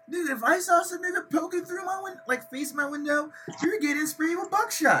 Mm-hmm. Dude, if I saw some nigga poking through my window, like face my window, you're getting sprayed with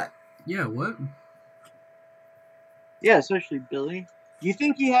buckshot. Yeah, what? Yeah, especially Billy. You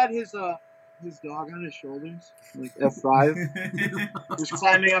think he had his dog on his shoulders? Like F5? Just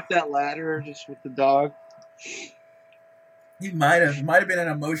climbing up that ladder just with the dog? He might have. He might have been an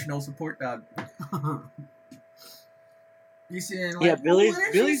emotional support dog. He's saying, like, Yeah, Billy's "What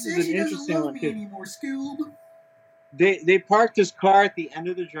if she is says an she doesn't interesting love one me too. anymore, Scoob?" They parked his car at the end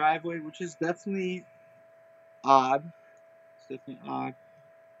of the driveway, which is definitely odd. It's definitely odd.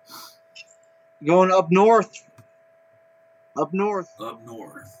 Going up north. Up north.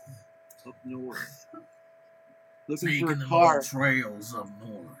 Looking Taking for a the car. little trails up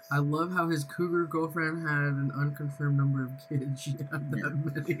north. I love how his cougar girlfriend had an unconfirmed number of kids. She had that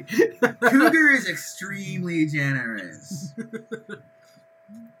many. Cougar is extremely generous.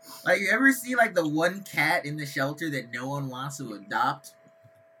 Like, you ever see like the one cat in the shelter that no one wants to adopt?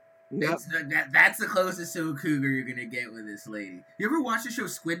 Yep. That's the closest to a cougar you're gonna get with this lady. You ever watch the show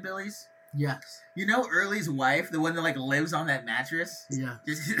Squidbillies? Yes. You know Early's wife, the one that like lives on that mattress? Yeah.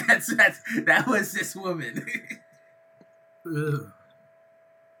 That was this woman. Ugh.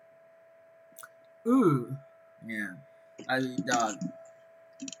 Ooh. Yeah. I mean, dog.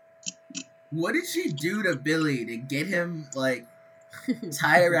 What did she do to Billy to get him like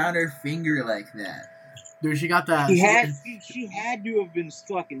tied around her finger like that? Dude, she got that. She had to have been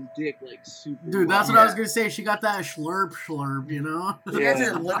sucking dick like super. Dude, that's well. what I was gonna say. She got that slurp, you know? She had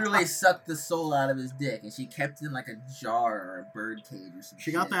Yeah. to literally suck the soul out of his dick, and she kept it in like a jar or a bird cage or something.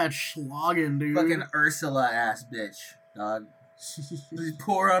 She got that schloggin', dude. Fucking Ursula ass bitch, dog. These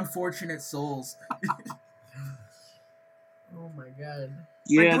poor unfortunate souls. Oh my god.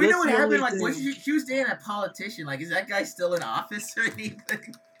 Yeah, Like, do we that's know what the happened? only Like, thing. she was dating a politician. Like, is that guy still in office or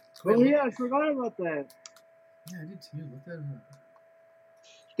anything? Oh yeah, I forgot about that. Yeah, I did too. Look that up.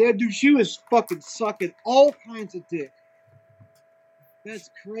 That dude, she was fucking sucking all kinds of dick. That's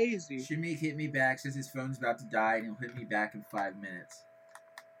crazy. Shamik hit me back, says his phone's about to die, and he'll hit me back in 5 minutes.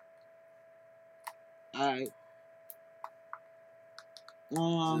 Alright.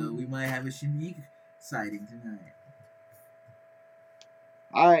 So we might have a Shamik sighting tonight.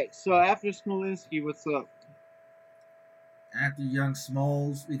 Alright, so after Smolinski, what's up? After Young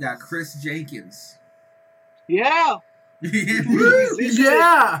Smalls, we got Chris Jenkins. Yeah!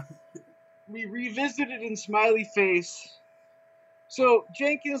 Yeah. We revisited in Smiley Face. So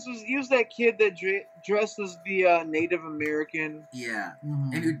Jenkins was that kid that dressed as the Native American Yeah,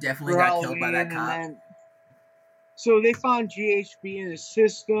 Mhm. and who definitely for got Halloween, killed by that and cop. then so they found GHB in his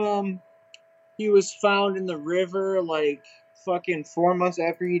system. He was found in the river like fucking 4 months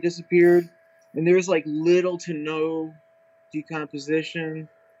after he disappeared, and there was like little to no decomposition.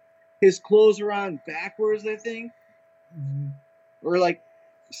 His clothes were on backwards, I think, Mhm. or like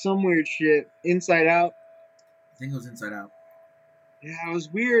some weird shit inside out. I think it was Inside Out. Yeah, it was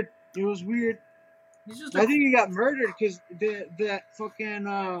weird. It was weird. He's just I think he got murdered because that fucking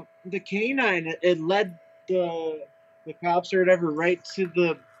the canine it led the cops or whatever right to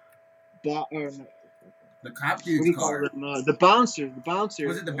the The cop what do dude's you call car. them? The bouncer.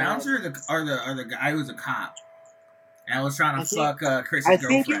 Was it the bouncer or the guy who was a cop? And was trying to I think- fuck Chris's I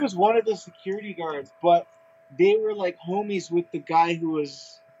girlfriend. think it was one of the security guards, but they were like homies with the guy who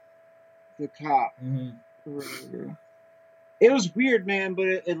was the cop. Mhm. Or whatever. It was weird, man, but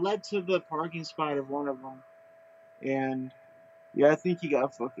it led to the parking spot of one of them. And yeah, I think he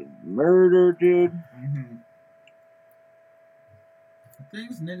got fucking murdered, dude. Mm-hmm.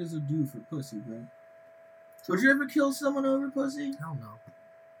 Things niggas will do for pussy, bro. Would you ever kill someone over pussy? Hell no.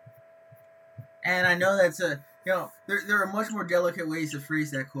 And I know that's there are much more delicate ways to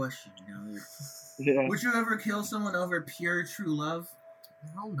phrase that question. You know, Yeah. would you ever kill someone over pure true love?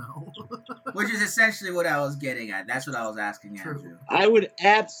 Hell no. Which is essentially what I was getting at. That's what I was asking True. Andrew. I would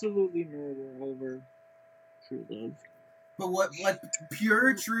absolutely murder over true love. But what, like,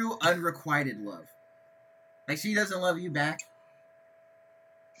 pure, true, unrequited love? Like, she doesn't love you back?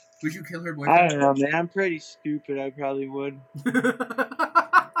 Would you kill her boyfriend? I don't know, man. I'm pretty stupid. I probably would.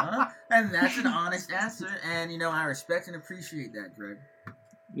 And that's an honest answer, and, you know, I respect and appreciate that, Greg.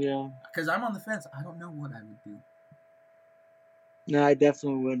 Yeah. Because I'm on the fence. I don't know what I would do. No, I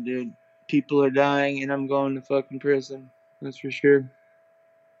definitely would, dude. People are dying, and I'm going to fucking prison. That's for sure.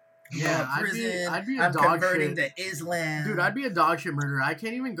 Yeah, I'm going to prison. I'd be a I'm dog converting shit. to Islam. Dude, I'd be a dog shit murderer. I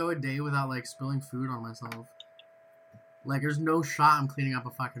can't even go a day without like spilling food on myself. Like, there's no shot I'm cleaning up a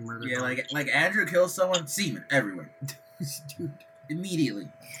fucking murder. Yeah, dog. like Andrew kills someone, semen everywhere. Dude. Immediately.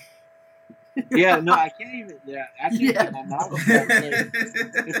 Yeah, no, I can't even. Yeah, I can't Yeah. get my mouth shut.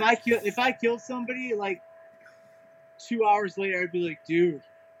 Like, if I killed somebody, like 2 hours later, I'd be like, dude,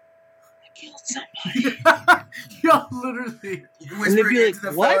 I killed somebody. Yo, literally. Whispering be into like,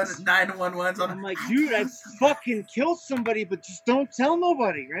 the "What?" phone, 911's on. I'm like, dude, I fucking killed somebody, but just don't tell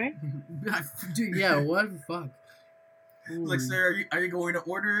nobody, right? Dude, yeah, what the fuck? Like, sir, are you going to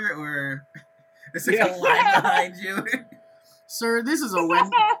order or is Yeah. there a line behind you? Sir, this is a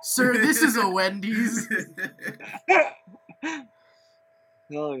Sir, this is a Wendy's.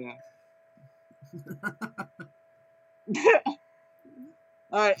 Hell yeah.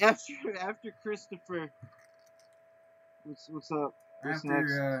 All right, after Christopher, what's up? What's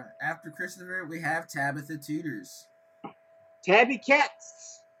next? After Christopher, we have Tabitha Tutors. Tabby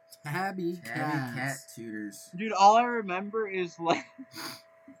Cats. Tabby Tabby Cat Cats. Tutors. Dude, all I remember is like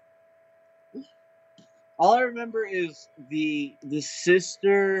all I remember is the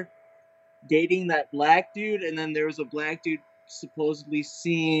sister dating that black dude, and then there was a black dude supposedly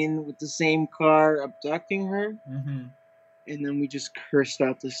seen with the same car abducting her, Mm-hmm. and then we just cursed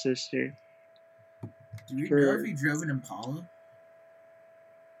out the sister. Do you know For- if he drove an Impala?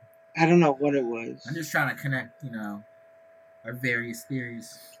 I don't know what it was. I'm just trying to connect, you know, our various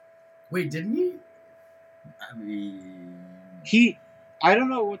theories. Wait, didn't he? I mean, I don't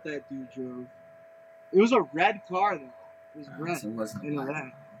know what that dude drove. It was a red car though. It was red. so it wasn't I a know black that.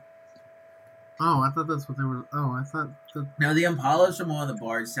 Impala. Oh, I thought that's what they were. Oh, I thought. No, the Impala's from one of the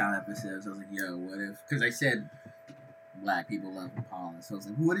Bardstown episodes. I was like, yo, what if? Because I said black people love Impala. So I was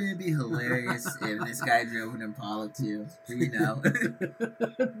like, wouldn't it be hilarious if this guy drove an Impala too? You know?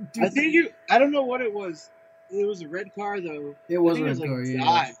 I think I don't know what it was. It was a red car though. It I was think a it was red like car, Dodge. yeah.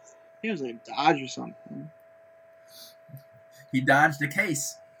 I think it was like Dodge or something. He dodged the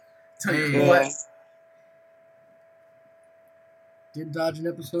case. Tell you Hey. what. Didn't dodge an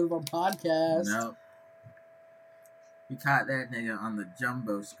episode of our podcast. No. He caught that nigga on the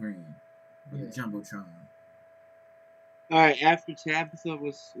jumbo screen. With Yeah. the Jumbotron. All right, after Tabitha,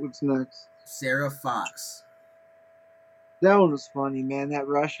 what's next? Sarah Fox. That one was funny, man. That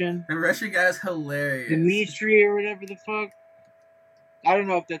Russian The Russian guy's hilarious. Dmitri or whatever the fuck. I don't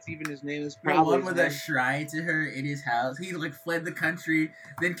know if that's even his name. It's The probably one with his a name. shrine to her in his house. He like fled the country,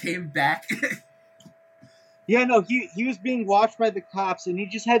 then came back. Yeah, no, he was being watched by the cops, and he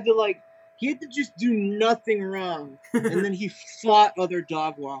just had to just do nothing wrong, and then he fought other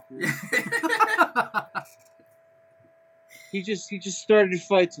dog walkers. He just started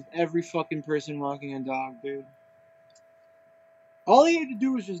fights with every fucking person walking a dog, dude. All he had to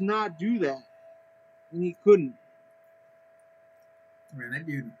do was just not do that, and he couldn't. Man, that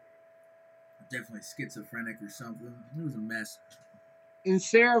dude definitely schizophrenic or something. He was a mess. And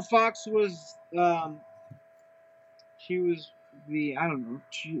Sarah Fox was, she was I don't know.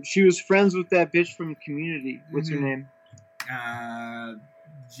 She was friends with that bitch from Community. What's her name?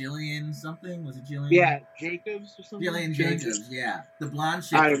 Jillian something? Was it Jillian? Yeah, Jacobs or something? Jillian Jacobs, yeah. The blonde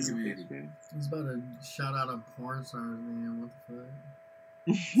chick I from don't know. Community. I was about to shout out a porn star, man. What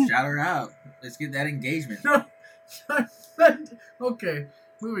the Shout her out. Let's get that engagement. fuck? Okay,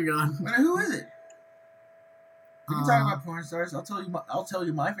 moving on. Man, who is it? We can talk about porn stars. I'll tell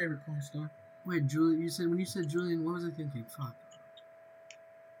you my favorite porn star. Wait, Julian. When you said Julian, what was I thinking? Fuck.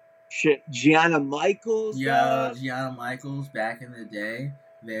 Shit, Gianna Michaels. Yeah, dog. Gianna Michaels back in the day.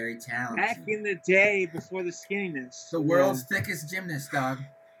 Very talented. Back in the day, before the skinniness. The world's thickest gymnast, dog.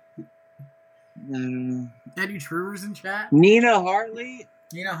 Eddie Truer's in chat. Nina Hartley.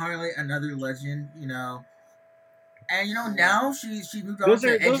 Nina Hartley, another legend, you know. And you know, now she moved on Those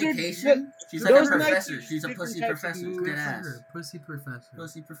to are- education. She's like a those might be professor. She's a different pussy types of professor. moves. Good ass. Pussy professor.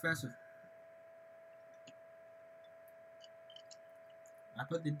 Pussy professor. I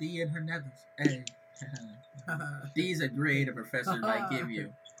put the D in her nethers. Hey. D's a grade a professor might give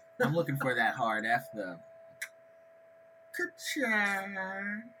you. I'm looking for that hard F though. Ka-cha.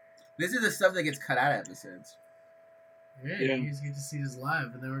 This is the stuff that gets cut out of episodes. Yeah, Yeah. you guys get to see this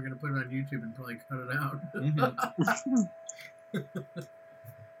live, and then we're gonna put it on YouTube and probably cut it out.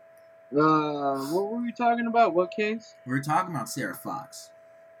 What were we talking about? What case? We're talking about Sarah Fox.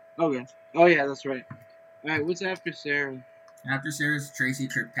 Okay. Oh yeah, that's right. All right, what's after Sarah? After Sarah's Tracy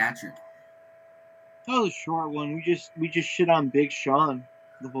Kirkpatrick. That was a short one. We just shit on Big Sean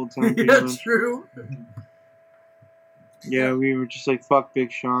the whole time. pretty Yeah, much. true. Yeah, we were just like, fuck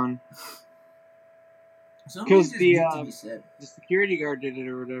Big Sean. Some 'Cause things the, just need to be said. The security guard did it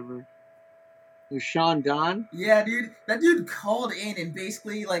or whatever. It was Sean Don. Yeah, dude. That dude called in and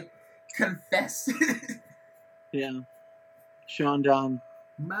basically like confessed. Yeah. Sean Don.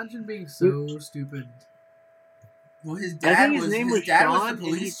 Imagine being so stupid. Well, his I dad think his was name his was dad Sean, was and the he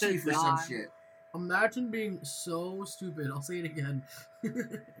police said chief or some Don. shit. Imagine being so stupid. I'll say it again.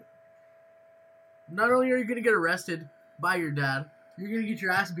 Not only are you gonna get arrested by your dad, you're gonna get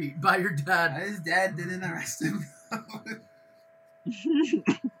your ass beat by your dad. His dad didn't arrest him.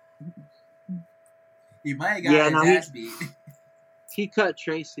 He might have got Yeah, his no, ass beat. He cut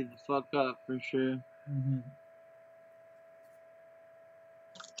Tracy the fuck up for sure. Mm-hmm.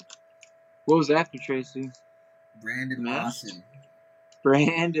 What was after Tracy? Brandon Max? Lawson.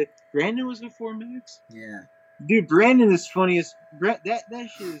 Brandon was before Max? Yeah. Dude, Brandon is funny as... That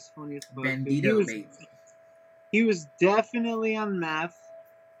shit is funny as fuck. dude. Bandito, baby. He was definitely on meth.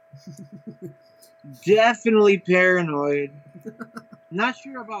 Definitely paranoid. Not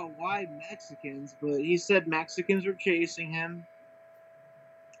sure about why Mexicans, but he said Mexicans were chasing him.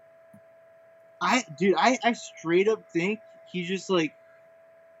 I straight up think he just like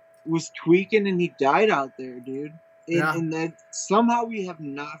was tweaking and he died out there, dude. And that somehow we have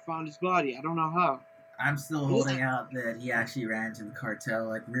not found his body. I don't know how. I'm still holding out that he actually ran to the cartel,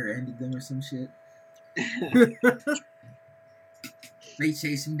 like rear-ended them or some shit. They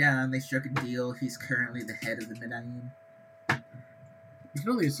chased him down. They struck a deal. He's currently the head of the Medellin. You can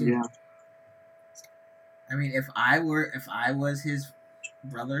only assume. Yeah. I mean, if I was his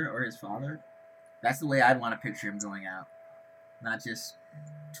brother or his father, that's the way I'd want to picture him going out. Not just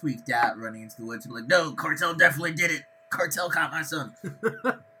tweaked out, running into the woods and be like, no, cartel definitely did it. Cartel caught my son.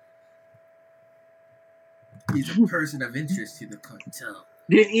 He's a person of interest to the cartel.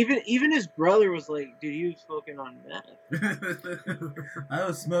 Dude, even his brother was like, dude, he was smoking on meth. I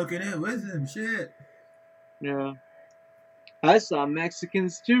was smoking it with him, shit. Yeah. I saw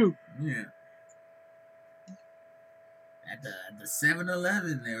Mexicans too. Yeah. At the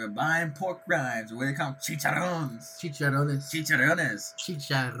 7-Eleven, they were buying pork rinds, or what they call them, chicharrones. Chicharrones. Chicharrones.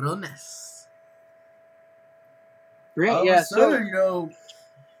 Chicharrones. Great, All yeah, of a sudden, so you know,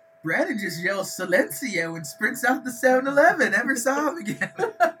 Brandon just yells Silencio and sprints out the 7-Eleven. Never saw him again.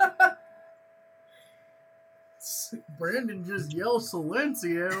 Brandon just yelled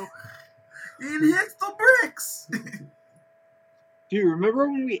Silencio. And hits the bricks. dude, remember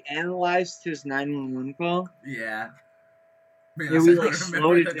when we analyzed his 911 call? Yeah. Man, Yeah, I we don't like remember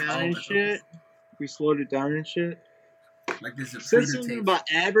slowed it the down call, and though. shit. We slowed it down and shit. Like this Said Zapruder something tape. about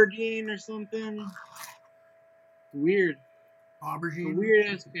Aberdeen or something. Weird. A Aubergine. weird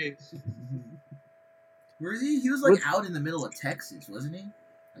ass case. Where is he? He was like What's- out in the middle of Texas, wasn't he?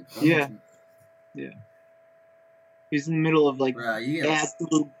 Like, Yeah. almost- Yeah. He's in the middle of like Bro, you get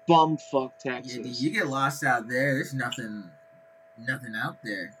absolute bumfuck yeah, dude, Texas. you get lost out there. There's nothing out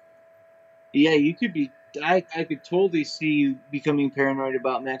there. Yeah, you could be. I could totally see you becoming paranoid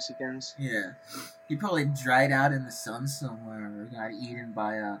about Mexicans. Yeah, he probably dried out in the sun somewhere, or got eaten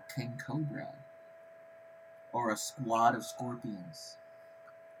by a king cobra, or a squad of scorpions.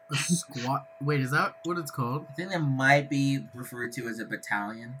 A squad. Wait, is that what it's called? I think that might be referred to as a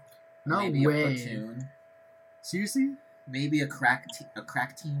battalion. Or No maybe way. a platoon. Seriously? Maybe a crack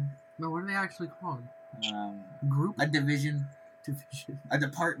team. No, what are they actually called? Group? A division. Division. A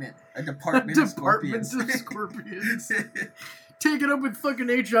department. A Department department of scorpions. of Scorpions. Take it up with fucking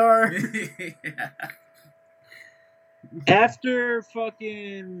HR. Yeah. After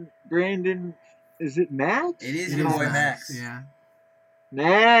fucking Brandon, is it Max? It is It your is boy Max. Yeah.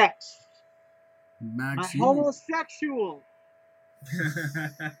 Max. Max. A homosexual.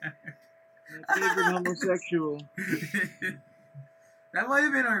 My favorite homosexual. That might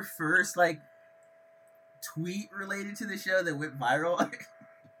have been our first tweet related to the show that went viral.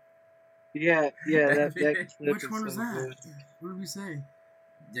 Yeah. That Which one was that? What did we say?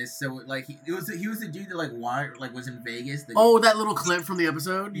 Just so he was the dude that was in Vegas. Oh, that little clip from the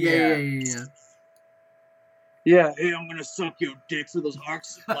episode? Yeah. Yeah. Yeah, hey, I'm gonna suck your dick for those art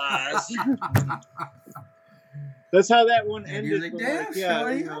supplies. That's how that one And he was ended. like, but, damn,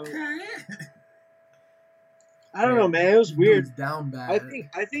 shorty, you know, okay. I don't know, man. It was weird. Dude's down bad.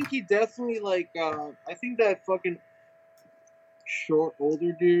 I think he definitely I think that fucking short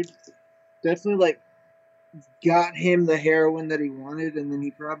older dude definitely got him the heroin that he wanted, and then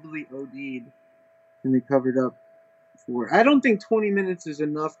he probably OD'd and they covered up for it. I don't think 20 minutes is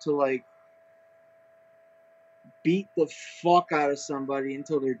enough to beat the fuck out of somebody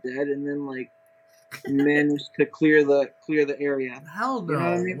until they're dead, and then manage to clear the area. Hell no. You know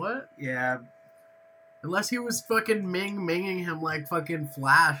what I mean? What? Yeah. Unless he was fucking minging him like fucking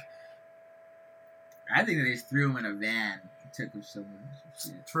Flash. I think they just threw him in a van and took him somewhere.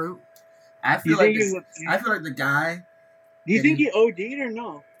 Shit. True. I feel like the guy. Do you think he OD'd or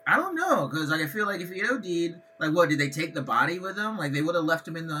no? I don't know, because I feel like if he OD'd, what did they take the body with them? They would have left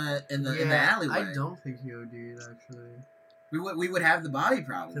him in the alleyway. I don't think he OD'd actually. We would have the body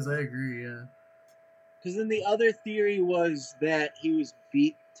probably. Because I agree, yeah. Because then the other theory was that he was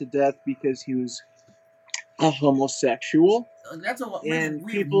beat to death because he was a homosexual, That's a lot. and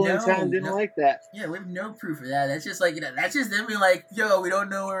people in town didn't like that. Yeah, we have no proof of that. That's just that's just them being like, yo, we don't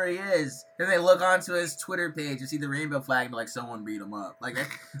know where he is. And they look onto his Twitter page and see the rainbow flag and someone beat him up. There's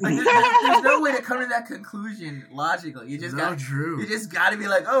no way to come to that conclusion logically. You just got true. You just got to be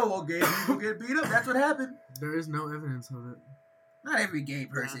like, oh, well, gay people get beat up. That's what happened. There is no evidence of it. Not every gay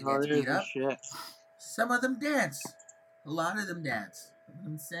person No, gets there's beat up. shit. Some of them dance. A lot of them dance. Some of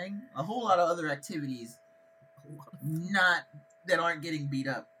them sing. A whole lot of other activities. Not that aren't getting beat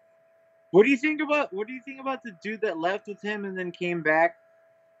up. What do you think about the dude that left with him and then came back?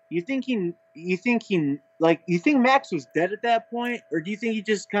 You think Max was dead at that point, or do you think he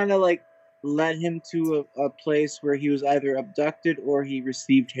just kind of led him to a place where he was either abducted or he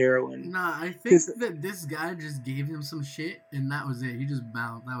received heroin? Nah, I think that this guy just gave him some shit and that was it. He just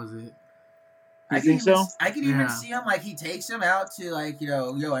bounced. That was it. I think so. I can even Yeah. see him he takes him out to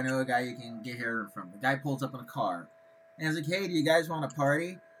yo, I know a guy you can get heroin from. The guy pulls up in a car, and he's like, hey, do you guys want to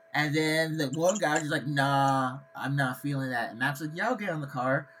party? And then the one guy's just like, nah, I'm not feeling that. And Max like, yeah, I'll get on the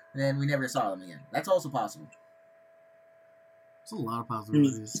car. And then we never saw them again. That's also possible. There's a lot of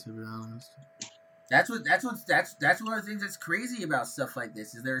possibilities, to be honest. That's one of the things that's crazy about stuff like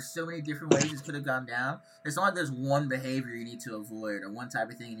this is there are so many different ways this could have gone down. It's not like there's one behavior you need to avoid or one type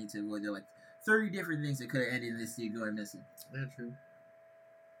of thing you need to avoid. There are 30 different things that could have ended in this dude going missing. Yeah, true.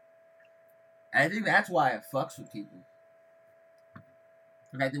 And I think that's why it fucks with people.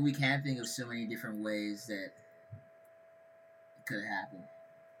 The fact that we can think of so many different ways that it could have happened.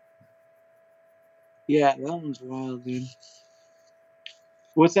 Yeah, that one's wild, dude.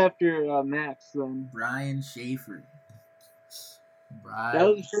 What's after Max then? Brian Schaefer. Right. That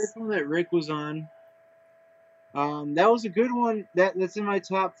was the first one that Rick was on. That was a good one. That's in my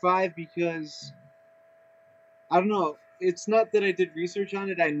top 5 because I don't know. It's not that I did research on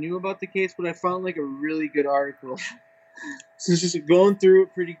it. I knew about the case, but I found a really good article. So it's just going through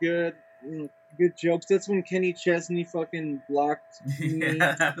it pretty good. Good jokes. That's when Kenny Chesney fucking blocked me.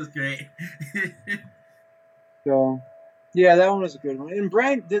 Yeah, that was great. So, yeah, that one was a good one. And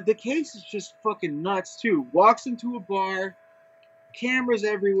Brian, the case is just fucking nuts, too. Walks into a bar, cameras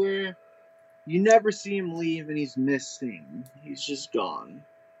everywhere. You never see him leave, and he's missing. He's just gone.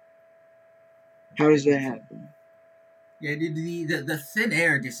 How does that happen? Yeah, dude, the thin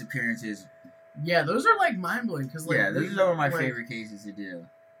air disappearances Yeah, those are like mind blowing because like Yeah, those they- are some of my like, favorite cases to do.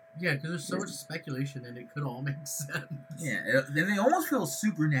 Yeah, because there's so much speculation and it could all make sense. Yeah, then they almost feel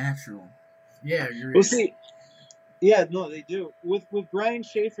supernatural. Yeah, you're Well, see, yeah, no, they do. With Brian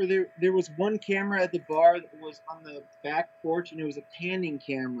Schaefer, there was one camera at the bar that was on the back porch, and it was a panning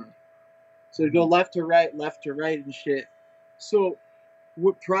camera, so it'd go left to right, and shit. So,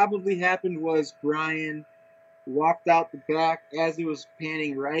 what probably happened was Brian walked out the back as it was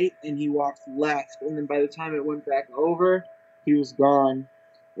panning right, and he walked left, and then by the time it went back over, he was gone.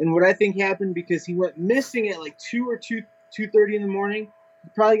 And what I think happened, because he went missing at like 2:30 in the morning, he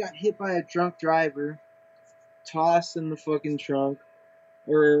probably got hit by a drunk driver, tossed in the fucking trunk,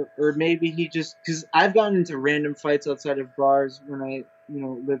 or maybe he just, because I've gotten into random fights outside of bars when I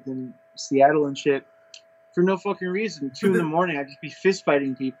lived in Seattle and shit for no fucking reason. 2 in the morning, I'd just be fist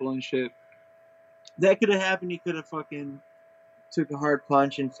fighting people and shit. That could have happened. He could have fucking took a hard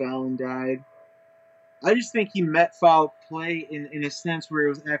punch and fell and died. I just think he met foul play in a sense where it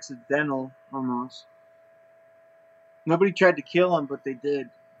was accidental almost. Nobody tried to kill him, but they did.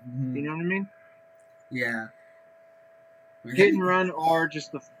 Mhm. You know what I mean? Yeah. Hit and run, or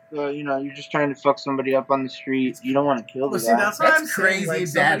just you're just trying to fuck somebody up on the street. You don't want to kill the Well, see, guy. that's what I'm That's saying, crazy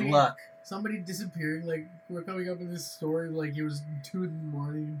like, bad somebody- luck. Somebody disappearing, like we're coming up in this story, like it was 2 in the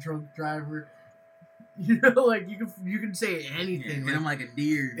morning, drunk driver. You know, like you can say Yeah, anything. hit him like, like a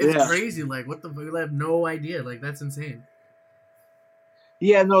deer. it's Yeah. crazy. Like what the fuck? I have no idea. Like that's insane.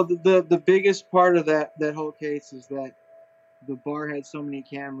 Yeah, no. The biggest part of that whole case is that the bar had so many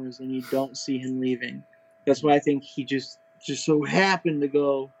cameras and you don't see him leaving. That's why I think he just so happened to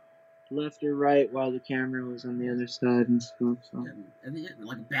go left or right while the camera was on the other side and stuff. So. I mean,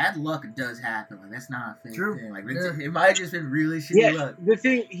 like bad luck does happen. Like that's not a fake True. thing. Like Yeah. it might have just been really shitty Yeah, luck. the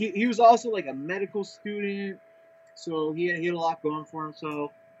thing, he was also like a medical student, so he had a lot going for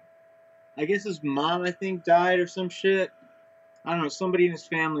himself. I guess his mom, I think, died or some shit. I don't know, somebody in his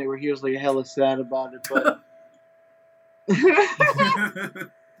family where he was like hella sad about it, but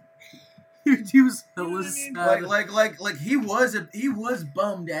He was hella You know what I mean? sad. like he was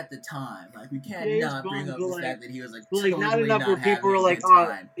bummed at the time. Like we can't Yeah, he was not bring bummed, up but, the like- fact that he was like like totally not enough where people having were a like, good oh,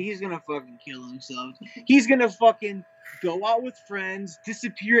 time. he's gonna fucking kill himself. He's gonna fucking go out with friends,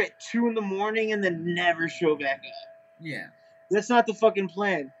 disappear at 2 in the morning, and then never show back up. Yeah, That's not the fucking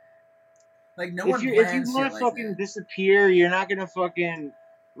plan. like no If one you plans want shit to like fucking that. disappear, you're not gonna fucking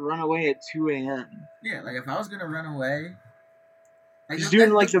run away at 2 a.m. Yeah, like if I was gonna run away, like He's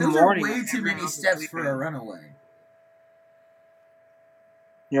doing, like, the those morning Are way when too everyone many else is steps for sleeping. a runaway.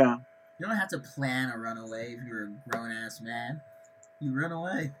 Yeah. You don't have to plan a runaway if you're a grown ass man. You run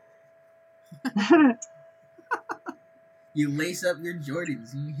away. You lace up your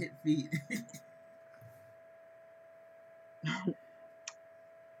Jordans and you hit feet.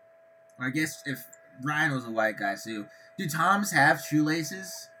 I guess if Brian was a white guy too. Do Toms have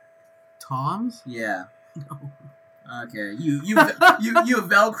shoelaces? Tom's? Yeah. No. Okay. You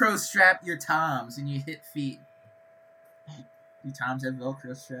Velcro strap your Toms and you hit feet. Do Toms have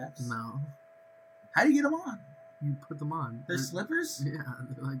Velcro straps? No. How do you get them on? You put them on. They're slippers? Yeah,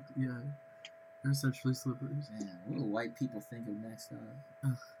 they're like they're essentially slippers. Man, what do white people think of next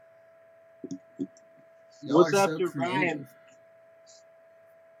Ugh. What's after Brian?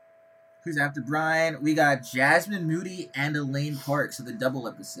 Who's after Brian? We got Jasmine Moody and Elaine Park, so the double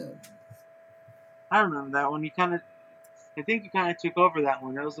episode. I remember that one. I think you kind of took over that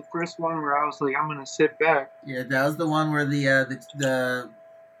one. That was the first one where I was like, I'm gonna sit back. Yeah, that was the one where the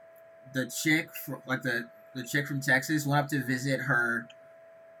chick, the chick from Texas went up to visit her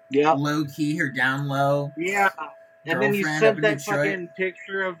Yeah. low key, her down low. Yeah. And then you Girlfriend up sent in that Detroit. fucking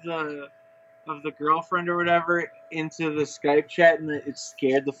picture of the girlfriend or whatever into the Skype chat, and it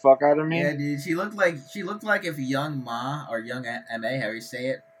scared the fuck out of me. Yeah, dude, she looked like if Young Ma or Young Ma, how you say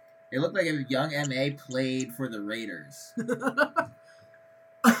it, it looked like if Young Ma played for the Raiders.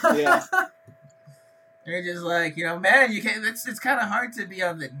 Yeah. They're just like, man, you can't. It's kind of hard to be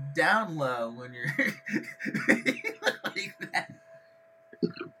on the down low when you're like that.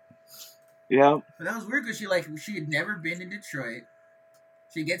 Yeah. But that was weird because she had never been to Detroit.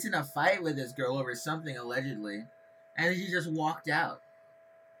 She gets in a fight with this girl over something allegedly, and then she just walked out.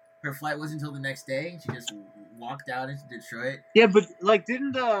 Her flight wasn't until the next day. She just walked out into Detroit. Yeah, but like,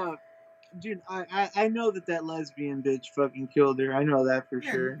 didn't dude? I know that lesbian bitch fucking killed her. I know that for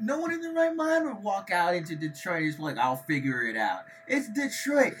Yeah, sure. no one in their right mind would walk out into Detroit and just be like, I'll figure it out. It's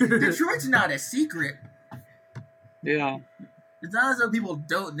Detroit. Detroit's not a secret. Yeah. It's not as though people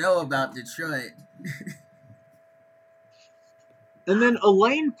don't know about Detroit. And then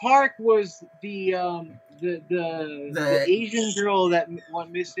Elaine Park was the the Asian girl that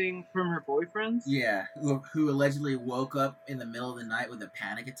went missing from her boyfriend's. Yeah, who allegedly woke up in the middle of the night with a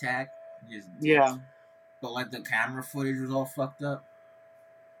panic attack. Just dipped. Yeah. But like the camera footage was all fucked up.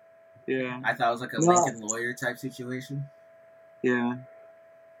 Yeah. I thought it was like a No. Lincoln Lawyer type situation. Yeah.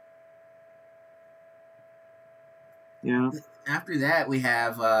 Yeah. After that, we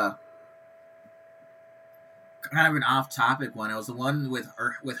have kind of an off-topic one. It was the one with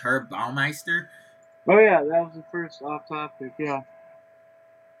Herb Baumeister. Oh yeah, that was the first off topic. Yeah.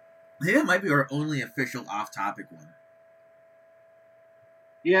 I think that might be our only official off-topic one.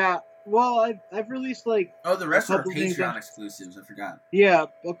 Yeah. Well, I've released like Oh, the rest are couple things Patreon on- exclusives. I forgot. yeah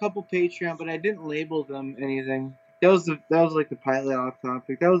a couple Patreon, but I didn't label them anything. That was like the pilot off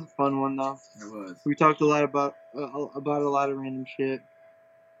topic. That was a fun one though. It was. We talked a lot about a lot of random shit.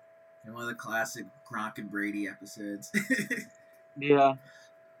 And one of the classic Gronk and Brady episodes. Yeah.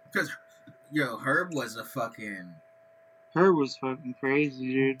 Because, yo, Herb was a fucking Her was fucking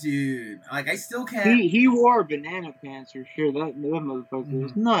crazy, dude. dude. Like, I still can't. He wore banana pants for sure. That motherfucker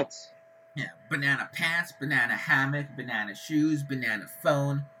was nuts. Yeah, banana pants, banana hammock, banana shoes, banana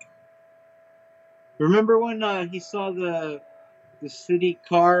phone. Remember when he saw the city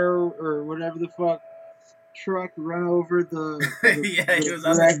car or whatever the fuck truck run over the Yeah, he was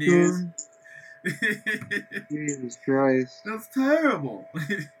on the news. raccoon? Jesus Christ. That's terrible.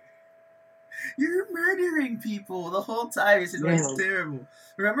 You're murdering people the whole time. He said, Yeah. "That's terrible."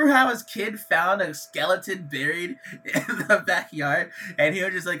 Remember how his kid found a skeleton buried in the backyard, and he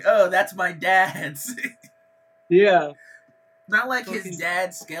was just like, "Oh, that's my dad's." Yeah. Not like Fucking- his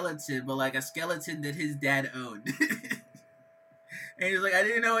dad's skeleton, but like a skeleton that his dad owned. And he was like, "I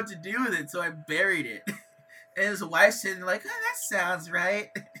didn't know what to do with it, so I buried it." And his wife's sitting there like, "Oh, that sounds right."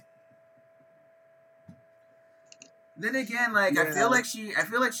 Then again, like I Yeah. feel like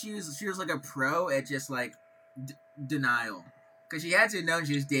she was like a pro at just like denial, because she had to have known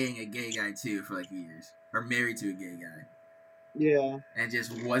she was dating a gay guy too for like years, or married to a gay guy, Yeah. and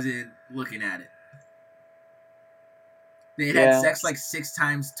just wasn't looking at it. They had Yeah. sex like 6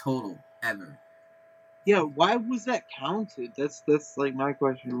 times total ever. Yeah, why was that counted? That's like my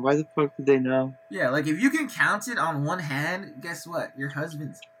question. Why the fuck did they know? Yeah, like if you can count it on one hand, guess what? Your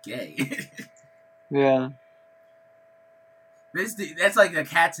husband's gay. Yeah. That's like a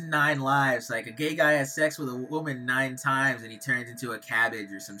cat's 9 lives. Like a gay guy has sex with a woman 9 times and he turns into a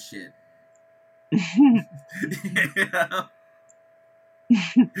cabbage or some shit. You know?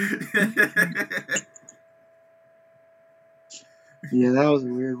 Yeah, that was a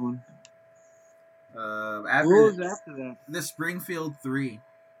weird one. After What was after that? the Springfield 3.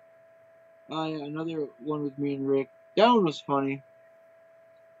 Oh yeah, another one with me and Rick. That one was funny.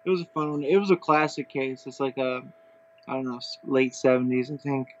 It was a fun one. It was a classic case. It's like I don't know, late 70s, I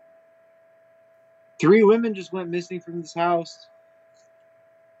think. 3 women just went missing from this house.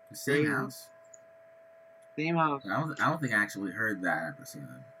 The same Crazy. house. Same house. I don't think I actually heard that episode.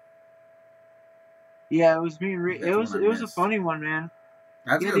 Yeah, it was me and Rick. That's It was one I a missed. funny one, man.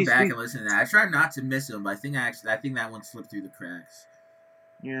 I have to Yeah, go these back things- and listen to that. I try not to miss them, but I think that one slipped through the cracks.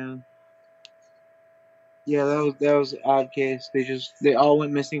 Yeah. Yeah, that was an odd case. They all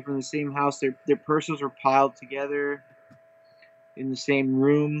went missing from the same house. Their purses were piled together in the same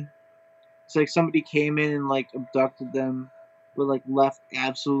room. It's like somebody came in and like abducted them, but like left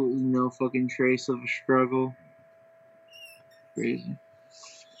absolutely no fucking trace of a struggle. Crazy.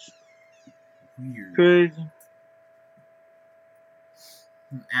 Weird. Crazy.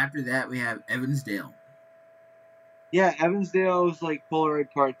 After that, we have Evansdale. Yeah, Evansdale was like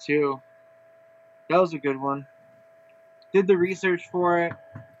Polaroid Part 2. That was a good one. Did the research for it.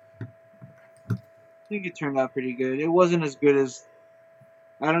 I think it turned out pretty good. It wasn't as good as...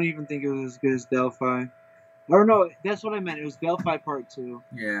 I don't even think it was as good as Delphi. Or no, that's what I meant. It was Delphi Part 2.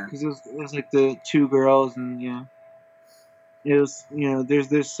 Yeah. Because it was like the 2 girls and yeah. It was,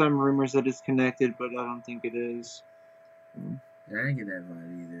 there's some rumors that it's connected, but I don't think it is. I didn't get that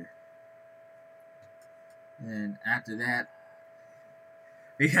vibe either. And after that,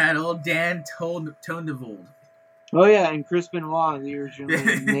 we had old Dan Tondevold. Oh yeah, and Chris Benoit, the originally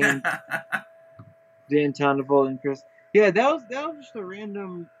named Dan Tondevold and Chris. Yeah, that was just a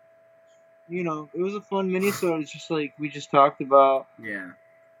random, it was a fun minisode. It's just like we just talked about Yeah.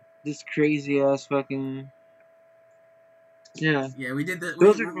 this crazy ass fucking. Yeah. Yeah, we did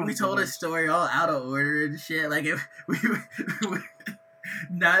Those are fun we told a times. story all out of order and shit. Like if we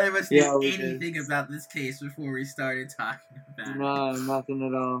neither of us knew Yeah, we did. anything about this case before we started talking about it. No, nothing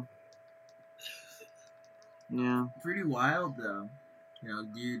at all. Yeah, Pretty wild though.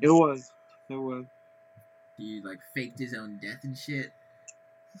 Dude. it was. It was. Dude like faked his own death and shit.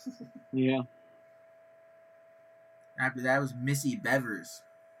 Yeah. After that was Missy Bevers.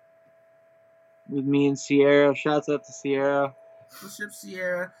 With me and Sierra. Shouts out to Sierra. What's up,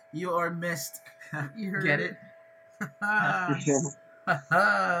 Sierra? You are missed. You heard Get it? it? Yeah,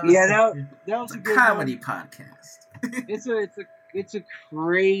 that was It's a a good comedy one. podcast. It's a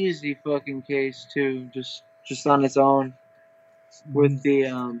crazy fucking case too, just on its own. With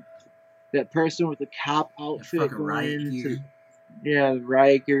the that person with the cop outfit fucking going riot into gear. the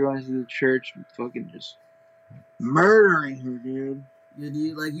riot gear going to the church and fucking just murdering her, dude. Yeah,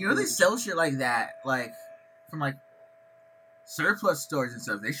 dude, like, you know they sell shit like that, like, from, like, surplus stores and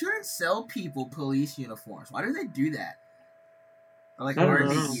stuff. They shouldn't sell people police uniforms. Why do they do that? Or, like, I don't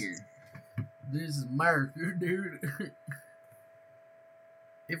army know. gear. This is America, dude.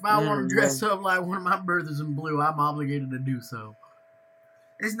 If I Yeah, want to dress up like one of my brothers in blue, I'm obligated to do so.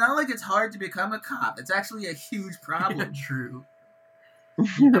 It's not like it's hard to become a cop. It's actually a huge problem. True.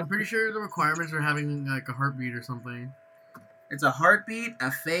 I'm pretty sure the requirements are having like a heartbeat or something. It's a heartbeat,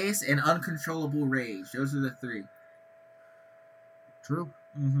 a face, and uncontrollable rage. Those are the three. True.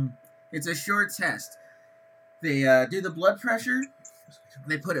 Mm-hmm. It's a short test. They do the blood pressure.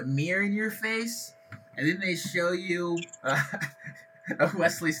 They put a mirror in your face, and then they show you a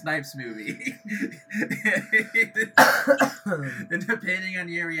Wesley Snipes movie. And depending on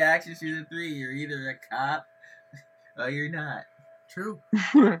your reaction to the three, you're either a cop or you're not. True.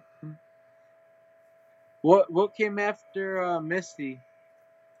 What came after Misty?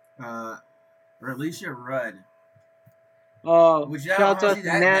 Alicia Rudd. Oh, Which, shouts out honestly,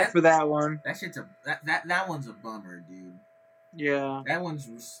 to Nat for that one. That shit's that one's a bummer, dude. Yeah. That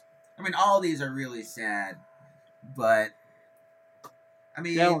one's. I mean, all these are really sad, but I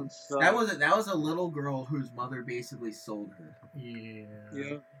mean, That one sucked. that was a little girl whose mother basically sold her. Yeah.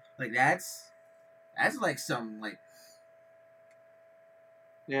 Yeah. Like that's like some like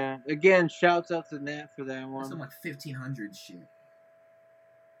Yeah. Again, shouts out to Nat for that that's one. some like 1500 shit.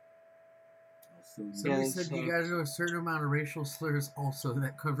 So, Yeah, Somebody it's, said you guys know a certain amount of racial slurs also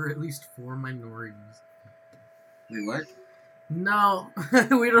that cover at least 4 minorities. wait, what? No,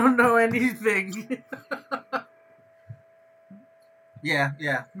 we don't know anything. Yeah.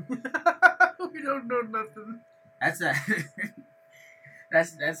 We don't know nothing. That's that.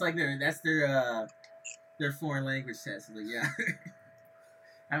 that's like their foreign language test. Like, yeah.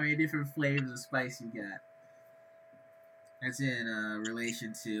 How many different flavors of spice you got? That's in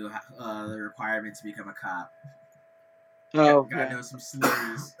relation to the requirement to become a cop. Oh, Gotta know some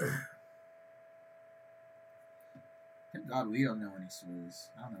slurs. Thank God we don't know any slurs.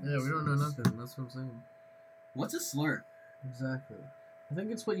 I don't know. Yeah, any we don't know slurs. nothing. That's what I'm saying. What's a slur? Exactly. I think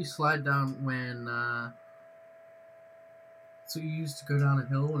it's what you slide down when. So you used to go down a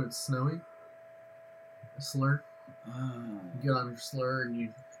hill when it's snowing. A slur. Oh. You get on your slur and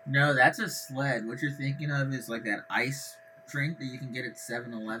you. No, that's a sled. What you're thinking of is like that ice drink that you can get at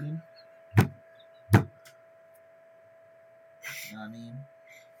 7-Eleven. You know what I mean?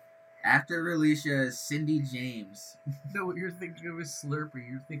 After Alicia is Cindy James. No, what you're thinking of is Slurpee.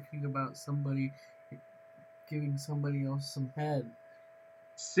 You're thinking about somebody giving somebody else some head.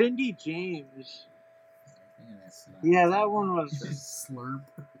 Cindy James. That's Yeah, that one was. Slurp.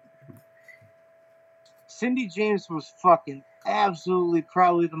 Cindy James was fucking absolutely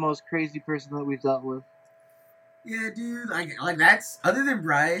probably the most crazy person that we've dealt with. Yeah, dude. Like that's other than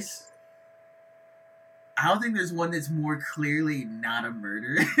Bryce. I don't think there's one that's more clearly not a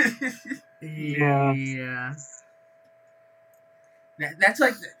murder. Yeah. That's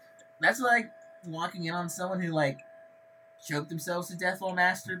like walking in on someone who like choked themselves to death while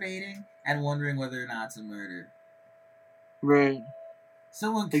masturbating and wondering whether or not it's a murder. Right.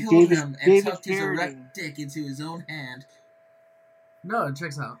 Someone Like killed David- him and David tucked his Carradine. erect dick into his own hand. No, it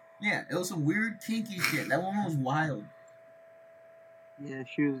checks out. Yeah, it was some weird kinky shit. That woman was wild. Yeah,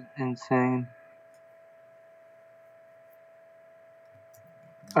 she was insane.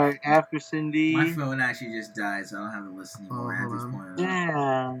 Alright, after Cindy. My phone actually just died, so I don't have a list anymore at hold this on. point.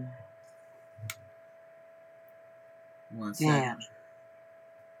 Damn. One second.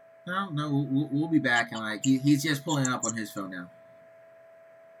 Damn. No, we'll be back. And like he's just pulling it up on his phone now.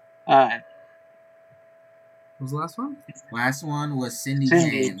 Alright. What was the last one? Last one was Cindy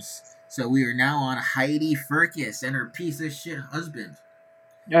Cindy. James. So we are now on Heidi Firkus and her piece of shit husband.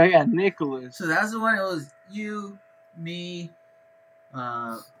 Oh yeah, Nicholas. So that's the one. It was you, me,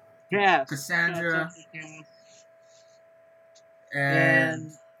 Cass. Cassandra, Cass.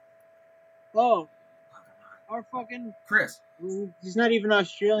 and Oh, our fucking. Chris. He's not even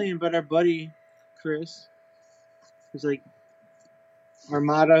Australian, but our buddy, Chris. Who's like.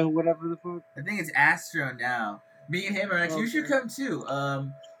 Armada, whatever the fuck. I think it's Astro now. Me and him are actually. You should Okay. come too.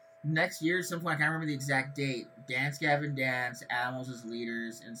 next year, at some point, I can't remember the exact date. Dance Gavin Dance, Animals as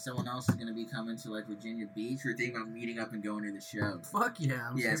leaders, and someone else is gonna be coming to like Virginia Beach. We're thinking about meeting up and going to the show. Fuck yeah!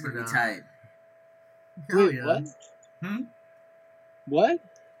 I'm Yeah, it's super gonna be down. tight. Hell Wait, yeah. what? Hmm? What?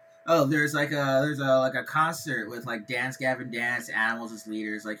 Oh, there's a concert with like Dance Gavin Dance, Animals as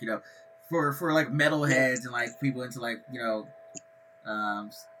leaders, like for like metalheads and like people into like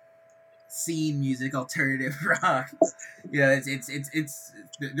scene music, alternative rock. It's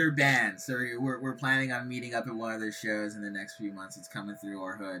they're bands. So we're planning on meeting up at one of their shows in the next few months. It's coming through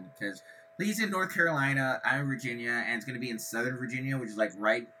our hood because he's in North Carolina, I'm in Virginia, and it's gonna be in Southern Virginia, which is like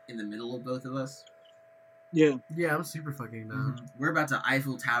right in the middle of both of us. Yeah. Yeah, I'm super fucking down. We're about to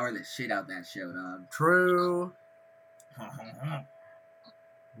Eiffel Tower the shit out that show, dog. True.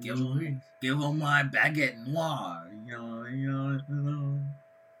 Give him my baguette noir.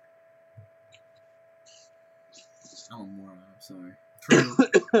 I'm a moron. I'm sorry. True.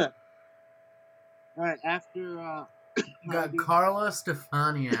 All right. After Got Carla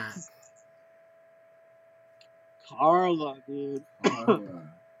Stefaniak. Carla, dude. Oh,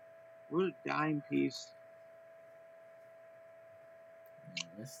 What a dime piece.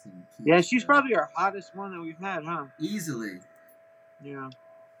 rest in peace, Yeah, she's bro. probably our hottest one that we've had, huh? Easily. Yeah.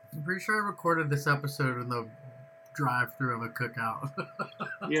 I'm pretty sure I recorded this episode in the drive-through of a cookout.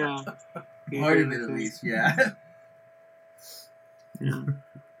 Yeah. Part of it, at least. Yeah. Yeah.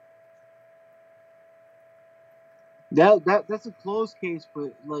 That's a closed case,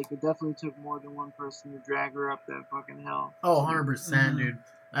 but like it definitely took more than one person to drag her up that fucking hill. Oh, 100%, dude.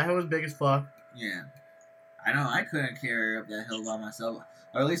 That hill was big as fuck. Yeah. I know. I couldn't carry her up that hill by myself,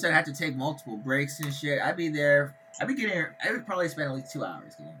 or at least I'd have to take multiple breaks and shit. I'd be there. I would probably spend at least 2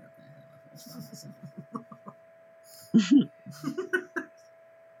 hours getting her up that hill.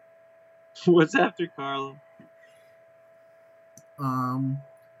 What's after Carla? Logan.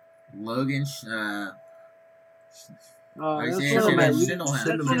 That's Isaiah one of my Schindler-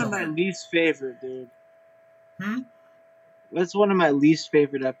 that's one of my least favorite, dude. Hmm? That's one of my least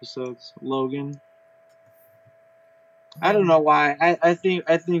favorite episodes, Logan. I don't know why. I think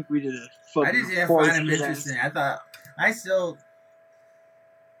we did a fucking I just didn't horse find him shit interesting. I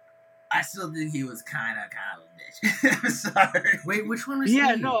still think he was kind of a bitch. I'm sorry. Wait, which one was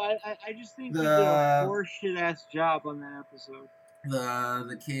Yeah, he? no, I just think he did a horse shit ass job on that episode.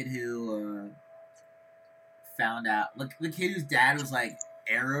 The kid who found out, like the kid whose dad was like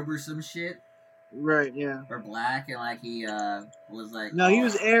Arab or some shit, Right, yeah. or black, and like he was like No, he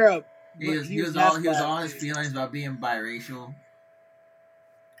was Arab. he but was half all his black. feelings about being biracial.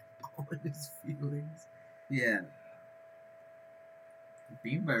 All of his feelings. Yeah,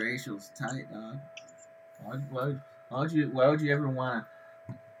 being biracial is tight, dog. Why would you ever want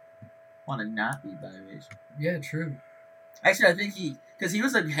to not be biracial? Yeah, true. Actually, I think because he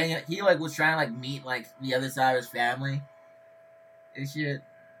was like he like was trying to like meet like the other side of his family and shit.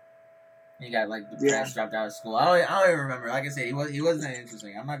 He got like depressed, dropped out of school. I don't even remember. Like I said, he wasn't that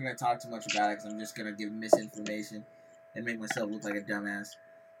interesting. I'm not gonna talk too much about it because I'm just gonna give misinformation and make myself look like a dumbass.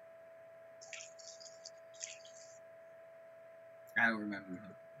 I don't remember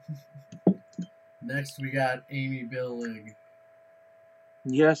him. Next, we got Amy Billig.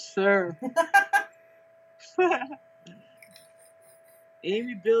 Yes, sir.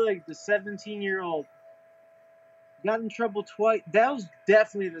 Amy Billig, the 17-year-old, got in trouble twice. That was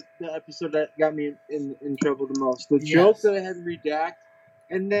definitely the episode that got me in trouble the most. The joke that I had to redact,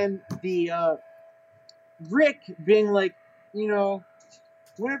 and then the Rick being like, you know,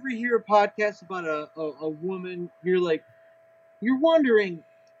 whenever you hear a podcast about a woman, you're wondering,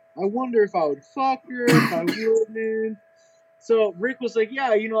 I wonder if I would fuck her, if I wouldn't. So Rick was like,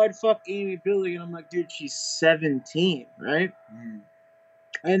 yeah, you know, I'd fuck Amy Billig. And I'm like, dude, she's 17, right? Mm.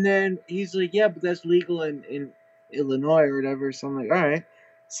 And then he's like, yeah, but that's legal in Illinois or whatever. So I'm like, all right.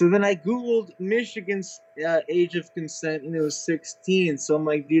 So then I Googled Michigan's age of consent, and it was 16. So I'm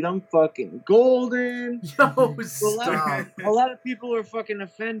like, dude, I'm fucking golden. Yo, So stop. a lot of people were fucking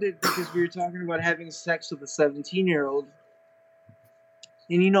offended because we were talking about having sex with a 17-year-old.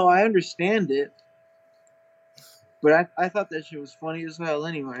 And, you know, I understand it. But I thought that shit was funny as hell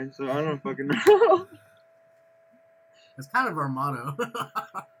anyway, so I don't fucking know. It's kind of our motto.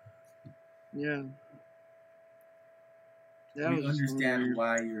 Yeah. We That was just understand weird.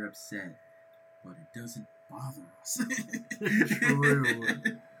 why you're upset, but it doesn't bother us. True.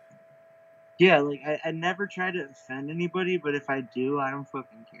 Yeah, like, I never try to offend anybody, but if I do, I don't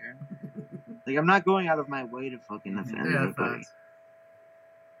fucking care. Like, I'm not going out of my way to fucking offend Yeah, anybody. facts.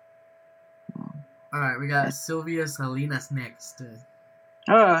 Alright, we got Sylvia Salinas next.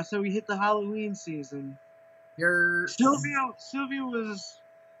 So we hit the Halloween season. You're... Sylvia was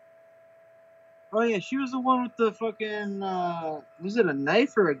Oh yeah, she was the one with the fucking was it a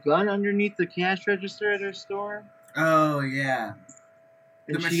knife or a gun underneath the cash register at her store? Oh yeah,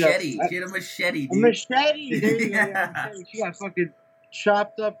 the And she got machete. She had a machete, a dude. machete. There you go. Yeah, Yeah. machete. She got fucking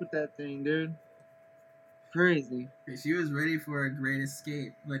chopped up with that thing, dude. Crazy. She was ready for a great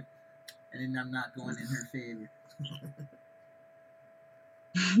escape, but and I'm not going in her favor.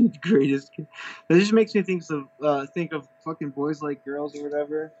 Greatest. That just makes me think of fucking Boys Like Girls or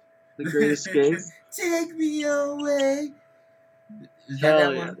whatever. The Great Escape. Take me away. Is Hell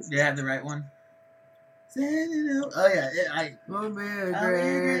that yeah. one? Do you have the right one? Oh yeah, Will be a I'll be a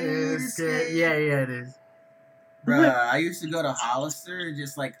great great escape. escape. Yeah, it is. bruh, I used to go to Hollister and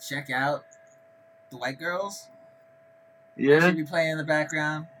just like check out the white girls. Yeah. She'd be playing in the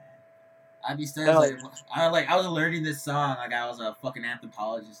background. I'd be studying. Hell I was learning this song like I was a fucking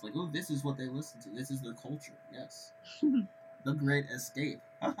anthropologist. Like, oh, this is what they listen to. This is their culture. Yes. The Great Escape.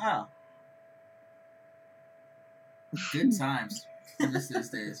 Haha. Good times. I miss these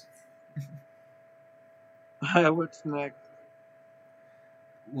days. What's next?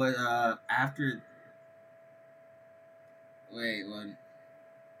 What after? Wait, what?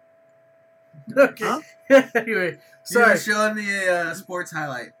 Okay. Huh? Anyway, You sorry. were showing me a sports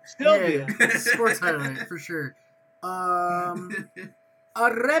highlight. Sylvia. Yeah, sports highlight for sure. Arepa.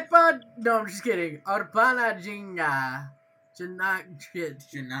 No, I'm just kidding. Arpana Jinga. Shit.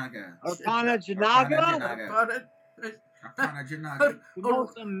 Janaga. Arpana Janaga. Janaga. Arpana Janaga. The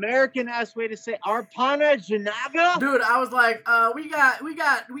most American ass way to say Arpana Janaga. Dude, I was like, we got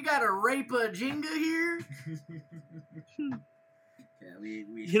a Rapa Jinga here. Yeah, we.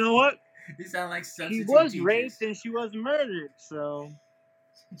 You know what? You sound like She substitute was teachers. raped and she was murdered. So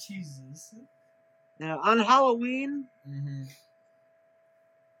Jesus. yeah, on Halloween. Mm-hmm.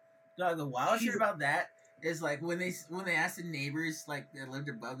 No, the wild shit about that is like when they ask the neighbors like that lived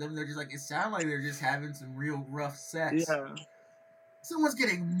above them, they're just like it sounded like they're just having some real rough sex. Yeah. Someone's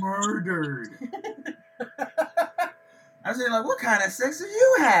getting murdered. I was saying like, what kind of sex are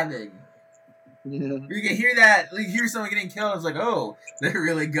you having? Yeah. You can hear that, you hear someone getting killed. It's like, oh, they're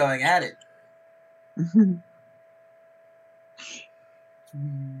really going at it.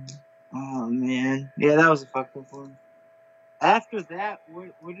 Oh man, yeah, that was a fucked up one. After that,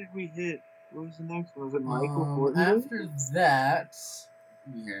 what did we hit? What was the next one? Was it Michael Fortin? After that,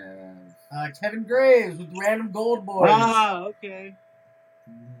 We have. Kevin Graves with Random Gold Boys. Ah, okay.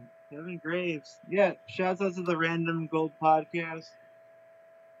 Kevin Graves. Yeah, shouts out to the Random Gold podcast.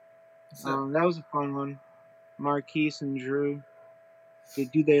 So, That was a fun one. Marquise and Drew. They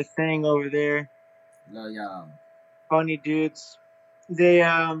do their thing over there. Funny dudes. They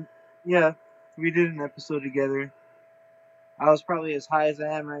yeah, we did an episode together. I was probably as high as I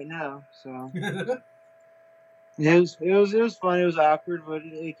am right now, so it was fun. It was awkward, but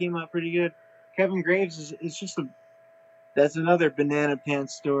it came out pretty good. Kevin Graves is just that's another banana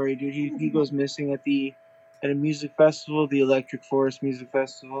pants story, dude. He goes missing at a music festival, the Electric Forest Music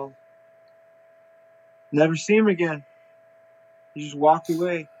Festival. Never see him again. He just walked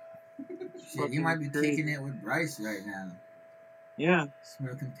away. shit, you might be kicking it with Bryce right now. Yeah,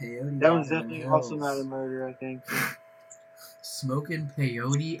 Smoking peyote. that out one's in the definitely also hills. not a murder, I think. Smoking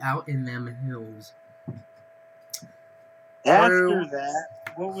peyote out in them hills. After that,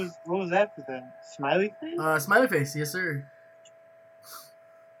 what was after that? Smiley face? Smiley face, yes sir.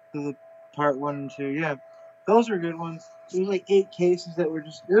 The part 1 and 2, yeah. Those were good ones. It was like 8 cases that were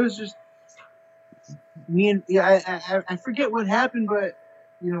just. It was just me and I forget what happened, but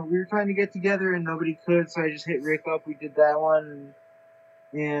we were trying to get together and nobody could, so I just hit Rick up. We did that one,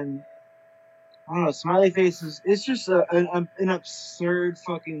 and I don't know. Smiley face it's just an absurd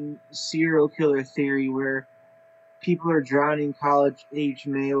fucking serial killer theory where people are drowning college age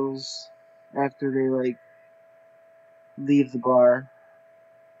males after they like leave the bar.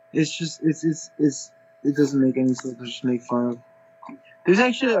 It's just it doesn't make any sense to just make fun of. There's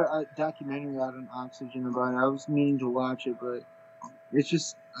actually a documentary out on Oxygen about it. I was meaning to watch it, but it's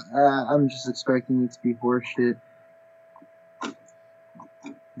just I'm just expecting it to be horseshit.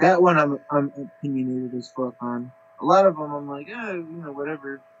 That one I'm opinionated as fuck on. A lot of them I'm like,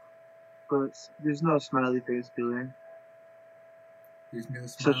 whatever. But there's no smiley face killer. There's no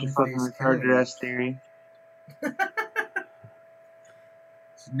Such smiley a fucking face retarded killer. ass theory. There's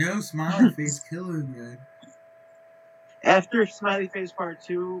no smiley face killer, man. After Smiley Face Part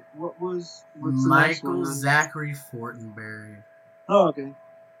 2, what's the next one? Michael then? Zachary Fortenberry. Oh, okay.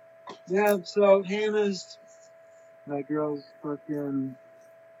 Yeah, so Hannah's, that girl's fucking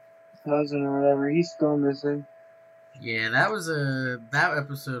cousin or whatever, he's still missing. Yeah, that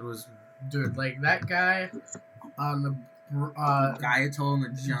episode was, dude, like that guy on the Guy told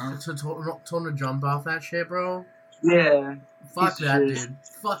him to jump. Told him to jump off that shit, bro. Yeah. Fuck Piece of that shit. dude.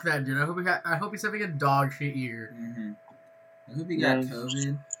 Fuck that dude. I hope he's having a dog shit year. Mm-hmm. I hope he got Nice.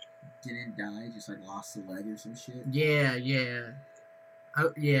 COVID, didn't die, just like lost a leg or some shit. Yeah.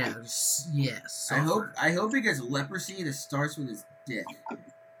 Yes. I hope he gets leprosy that starts with his dick.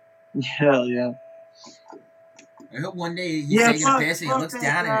 Hell yeah. I hope one day he's Yeah, taking a piss and he fuck looks that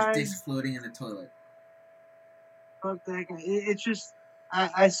down and guy. his dick's floating in the toilet. Fuck that guy. It's just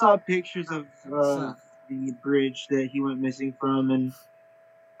I saw pictures of Suck. the bridge that he went missing from, and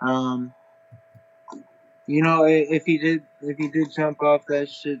you know, if he did jump off that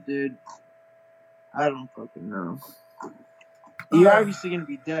shit, dude, I don't fucking know. You're obviously gonna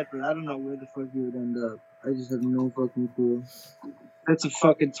be dead, but I don't know where the fuck you would end up. I just have no fucking clue. That's a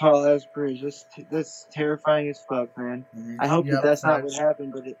fucking tall ass bridge. That's terrifying as fuck, man. Mhm. I hope Yep, that's not what facts.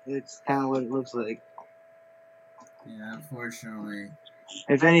 happened, but it's kind of what it looks like. Yeah, unfortunately.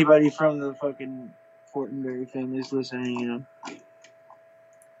 If anybody from the fucking Fortenberry family is listening, you know,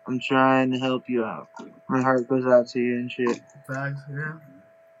 I'm trying to help you out. My heart goes out to you and shit. Facts, yeah.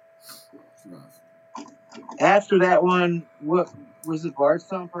 It's rough. After that one, what was it?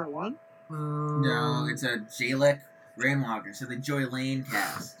 Bardstown Part 1? No, it's a Jalek Rainwalker, so the Joy Lane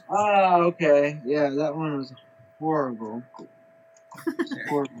cast. Oh, okay. Yeah, that one was horrible.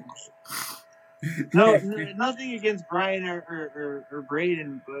 Horrible. No, nothing against Brian or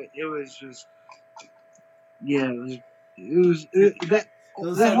Braden, but it was just, yeah, that It was that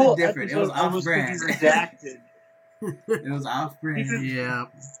something whole different. It was episode almost could be off-brand. redacted. It was off-brand. Yeah.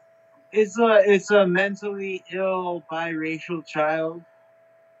 It's a mentally ill biracial child,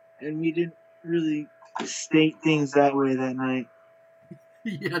 and we didn't really state things that way that night.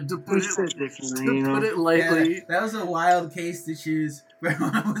 Yeah, to We put said it, differently, to you know. put it lightly. Yeah, that was a wild case to choose.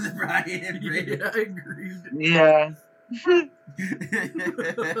 One was Brian and Braden. Yeah, I agreed. Yeah.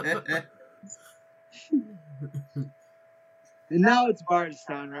 And now it's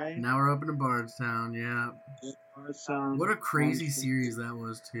Bardstown, right? Now we're up in Bardstown, yeah. Bardstown. What a crazy series that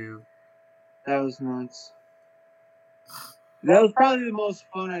was, too. That was nuts. That was probably the most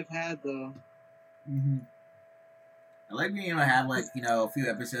fun I've had, though. Mm-hmm. I like being able to have, like, you know, a few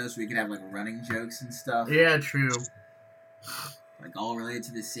episodes where we could have, like, running jokes and stuff. Yeah, true. Like, all related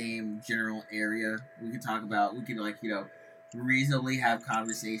to the same general area. We could talk about, we could, like, you know, reasonably have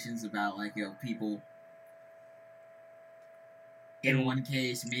conversations about, like, you know, people in one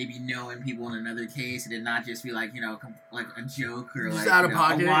case, maybe knowing people in another case, and it not just be, like, you know, like a joke or, Just like, out you of know, a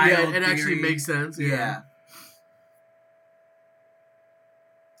pocket. wild Yeah, it actually theory. makes sense. Yeah. Yeah.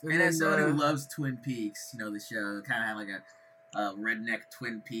 And then, as someone who loves Twin Peaks, you know, the show kind of had like a redneck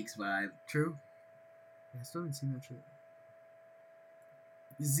Twin Peaks vibe. True. Yeah, I still haven't seen that shit.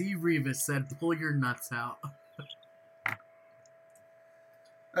 Z Rivas said, "Pull your nuts out."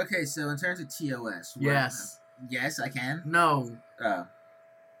 Okay, so in terms of TOS, what- Yes. yes, I can. No.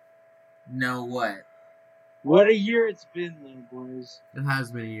 No, what? What a year it's been, though, boys. It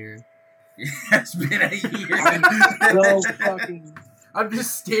has been a year. It's been a year. So fucking... I'm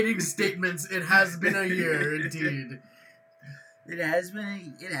just stating statements. It has been a year, indeed. It has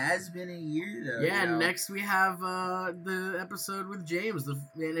been a year though. Yeah, you know? next we have the episode with James, and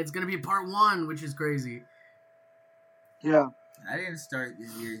it's gonna be part 1, which is crazy. Yeah. I didn't start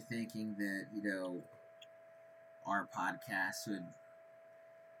this year thinking that, you know, our podcast would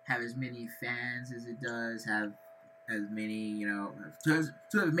have as many fans as it does, have as many, you know, to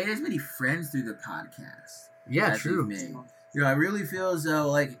have made as many friends through the podcast. Yeah, as true. we've made. You know, I really feel as though,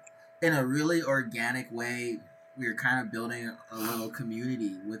 like, in a really organic way, we're kind of building a little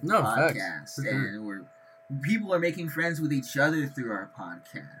community with the No, facts. podcast, For sure. and people are making friends with each other through our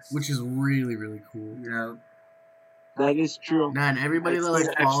podcast, Which is really, really cool. you know, That is true. Man, everybody that like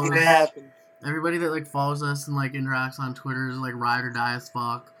I've follows seen it happen. everybody that like follows us and like interacts on Twitter is like ride or die as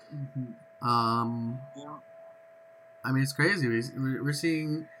fuck. Yeah. I mean, it's crazy. We're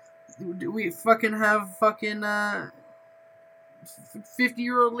seeing, we fucking have fucking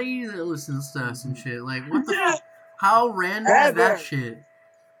 50-year-old lady that listens to us and shit. Like, what the? How random is that shit?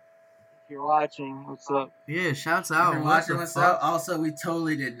 If you're watching, what's up? Yeah, shouts If out. you're What watching the us fuck? out. Also, we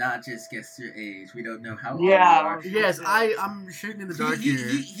totally did not just guess your age. We don't know how old Yeah. you are. Yes, I'm shooting in the dark here.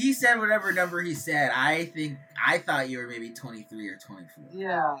 He said whatever number he said. I thought you were maybe 23 or 24.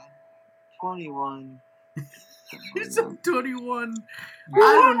 Yeah. 21. He's 21. I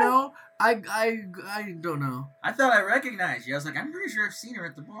don't know. I don't know. I thought I recognized you. I was like, I'm pretty sure I've seen her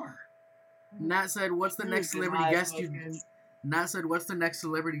at the bar. Nat said, "What's the next celebrity guest you?" Nat said, "What's the next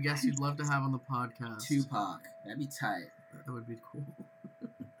celebrity guest you'd love to have on the podcast?" Tupac. That'd be tight. That would be cool.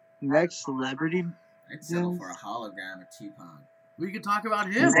 Next celebrity? I'd settle for a hologram of Tupac. We could talk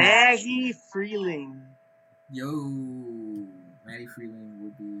about him. Maggie Freeling. Yo, Maddie Freeling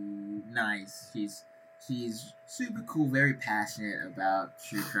would be nice. She's super cool, very passionate about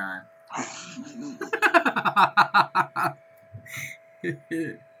true crime.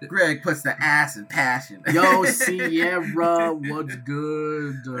 Greg puts the ass in passion. Yo, Sierra, what's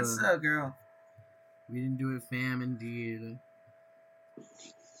good? What's up, girl? We didn't do it, fam, indeed.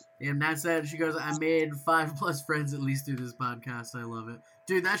 And that said, she goes, I made 5+ friends at least through this podcast. I love it.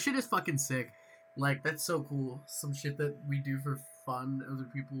 Dude, that shit is fucking sick. Like, that's so cool. Some shit that we do for fun, other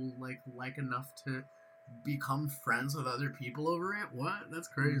people like enough to become friends with other people over it? What? That's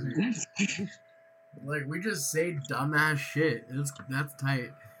crazy. Like, we just say dumbass shit. That's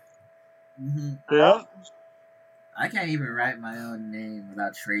tight. Mm-hmm. Yeah. I can't even write my own name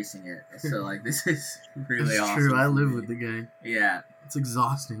without tracing it. So, like, this is really It's awesome. true. I for live me. with the guy. Yeah. It's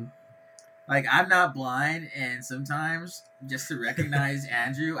exhausting. Like, I'm not blind, and sometimes, just to recognize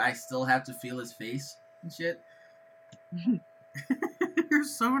Andrew, I still have to feel his face and shit. You're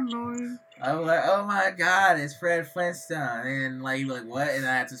so annoying. I'm like, oh my god, it's Fred Flintstone. And, like, you're like, what? And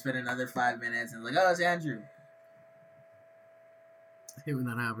I have to spend another 5 minutes, and like, oh, it's Andrew. I hate when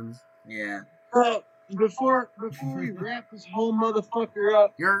that happens. Yeah. Before we wrap this whole motherfucker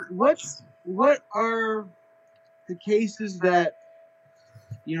up, what are the cases that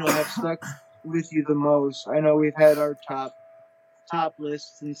have stuck with you the most? I know we've had our top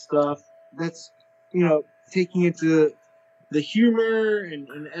lists and stuff. That's taking it to the humor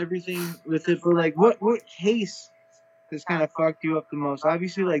and everything with it. But like, what case has kind of fucked you up the most?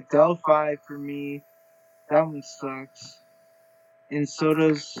 Obviously, like Delphi for me, that one sucks, and so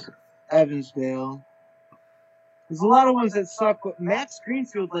does Evansville. There's a lot of ones that suck, but Max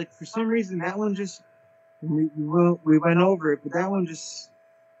Greenfield, like, for some reason, that one just, we went over it, but that one just,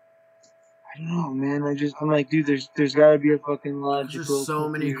 I don't know, man. I'm like, dude, there's got to be a fucking logical. There's just so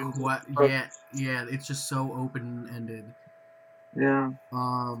many, conclusion. yeah, it's just so open-ended. Yeah.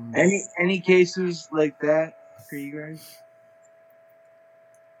 Any cases like that for you guys?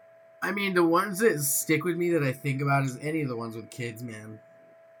 I mean, the ones that stick with me that I think about is any of the ones with kids, man.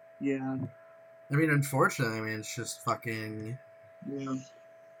 Yeah. I mean, unfortunately, it's just fucking... Yeah.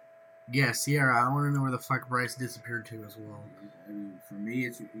 Yeah, Sierra, I want to know where the fuck Bryce disappeared to as well. I mean, for me,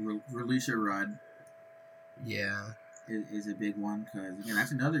 it's Relisha Rudd. Yeah. Is a big one, because, again,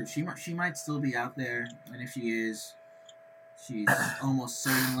 that's another... She might still be out there, and if she is, she's almost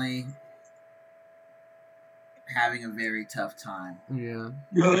certainly having a very tough time. Yeah.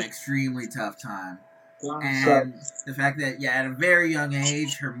 An extremely tough time. And the fact that, at a very young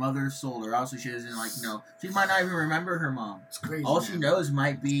age, her mother sold her. Also, she doesn't, she might not even remember her mom. It's crazy. All she knows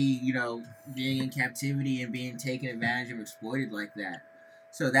might be, being in captivity and being taken advantage of, exploited like that.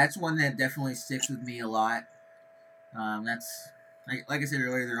 So that's one that definitely sticks with me a lot. That's, like I said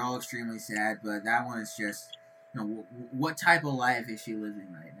earlier, they're all extremely sad, but that one is just, what type of life is she living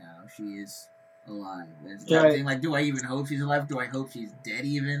right now? She is alive. There's nothing, like, do I even hope she's alive? Do I hope she's dead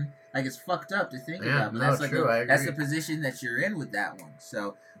even? Like, it's fucked up to think about, but that's like true, that's the position that you're in with that one.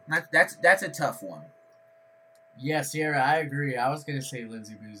 So that's a tough one. Yeah, Sierra, I agree. I was gonna say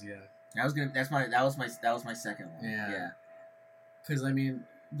Lindsay Buziak. That was my second one. Yeah. Because I mean,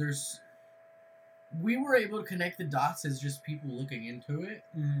 we were able to connect the dots as just people looking into it,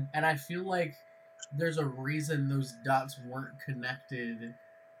 and I feel like there's a reason those dots weren't connected.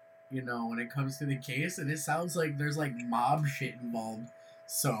 When it comes to the case, and it sounds like there's like mob shit involved.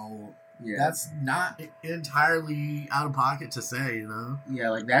 So that's not entirely out of pocket to say, Yeah,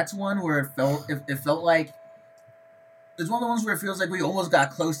 like that's one where it felt like it's one of the ones where it feels like we almost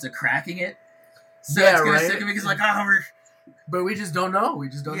got close to cracking it. So it's gonna stick because but we just don't know. We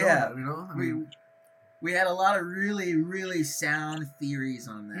just don't know. I mean, we had a lot of really, really sound theories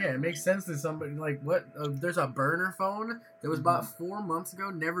on that. Yeah, it makes sense that somebody like what? There's a burner phone that was bought 4 months ago,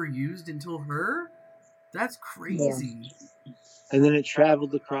 never used until her. That's crazy. Yeah. And then it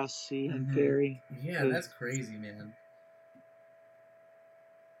traveled across sea and ferry. Yeah, that's crazy, man.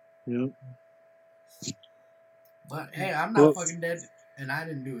 Yep. But hey, I'm not fucking dead, and I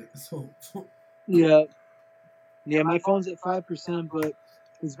didn't do it. So. Yeah, my phone's at 5%, but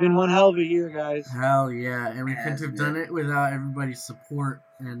it's been one hell of a year, guys. Hell yeah, and we couldn't have done it without everybody's support.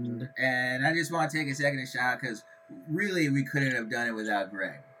 And I just want to take a second to shout out because really we couldn't have done it without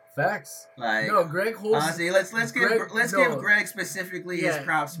Greg. Facts. Like, no, Greg holds. Honestly, let's give Greg specifically his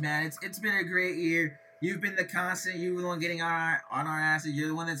props, man. It's been a great year. You've been the constant. You're the one getting on our asses. You're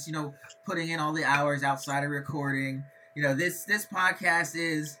the one that's putting in all the hours outside of recording. This podcast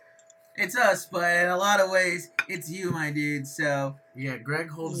is It's us, but in a lot of ways, it's you, my dude. So Yeah, Greg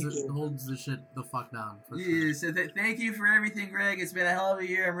holds Thank you. holds the shit the fuck down. For sure. yeah, so thank you for everything, Greg. It's been a hell of a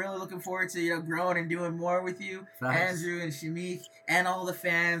year. I'm really looking forward to growing and doing more with you, Facts. Andrew and Shamik, and all the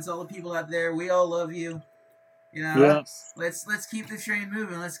fans, all the people out there. We all love you. Yeah. Let's keep the train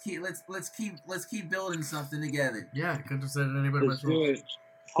moving. Let's keep building something together. Yeah, couldn't have said it anybody Let's myself. do it.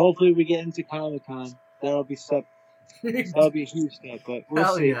 Hopefully we get into Comic-Con. That'll be a huge step, but we'll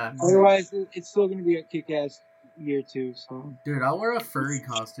Hell see. yeah. Otherwise, it's still going to be a kick-ass year too. So Dude, I'll wear a furry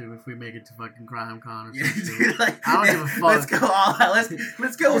costume if we make it to fucking CrimeCon or Yeah, something. dude, like, I don't give a fuck. Let's go all out.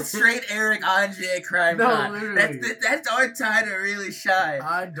 Let's go straight Eric Andre at Crime No, Con. literally. That's our time to really shine.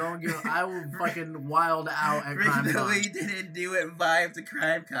 I don't give. I will fucking wild out at Bring the we CrimeCon. didn't do it vibe to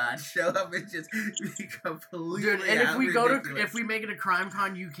Crime Con. Show up and just be completely Dude, and if we go to ridiculous. if we make it to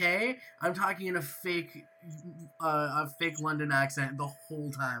CrimeCon UK, I'm talking in a fake London accent the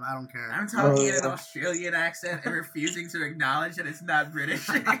whole time. I don't care. I'm talking in an Oh. Australian accent and refusing to acknowledge that it's not British.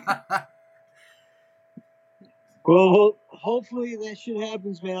 well, hopefully that shit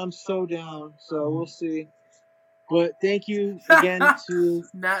happens, man. I'm so down. So we'll see. But thank you again to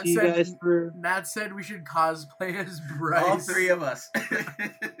Nat you said. guys for. Nat said we should cosplay as Bryce. All three of us.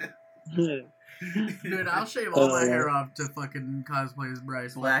 Dude, I'll shave all my Uh, hair off to fucking cosplay as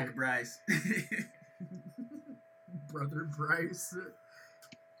Bryce. Black Fuck Bryce. it. Brother Bryce.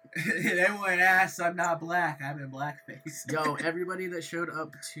 And everyone asks, I'm not black. I'm in blackface. Yo, everybody that showed up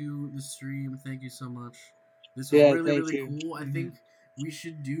to the stream, thank you so much. This was Yeah, really, thank really you. cool. I think we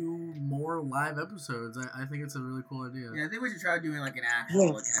should do more live episodes. I think it's a really cool idea. Yeah, I think we should try doing like an actual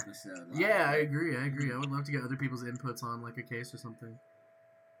Yeah. like, episode. Yeah, I agree. I would love to get other people's inputs on like a case or something.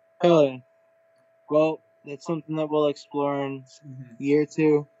 Hell yeah. Well, that's something that we'll explore in Mhm. year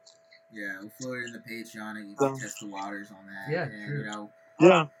two. Yeah, we'll float it in the Patreon and you So- can test the waters on that. Yeah, and, true.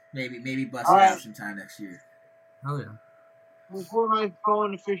 Yeah. maybe bust All it out right. sometime next year. Hell yeah. Before my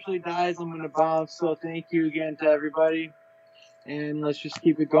phone officially dies, I'm going to bounce. So thank you again to everybody. And let's just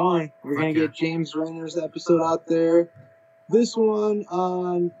keep it going. We're Fuck going to yeah. get James Rayner's episode out there. This one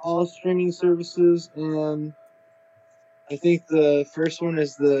on all streaming services. And I think the first one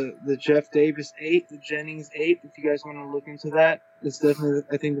is the Jeff Davis 8, the Jennings 8. If you guys want to look into that, it's definitely,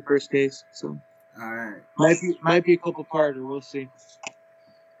 I think, the first case. So Alright. might be a couple parter. We'll see.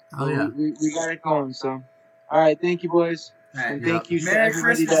 Hell yeah. We got it going. So, all right. Thank you, boys. And thank you to Merry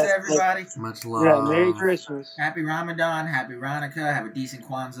everybody Christmas, that- everybody. Much love. Yeah, Merry Christmas. Happy Ramadan, happy Hanukkah, have a decent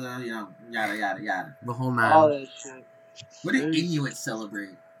Kwanzaa, yada, yada, yada. The whole All nine. that shit. What do There's- Inuits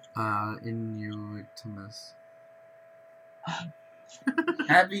celebrate? Inuitimus.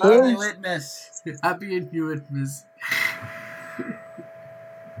 Happy There's- Inuitmas. Happy Inuitmas.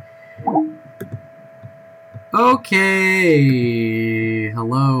 Okay.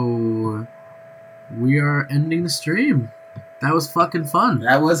 Hello. We are ending the stream. That was fucking fun.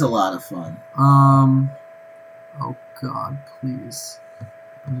 That was a lot of fun. Oh god, please.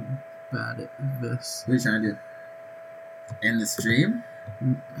 I'm bad at this. What are you trying to do? End the stream?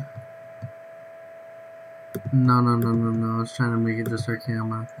 No. I was trying to make it just our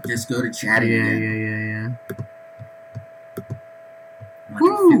camera. Just go to Yeah, chatting yeah, again. yeah. Like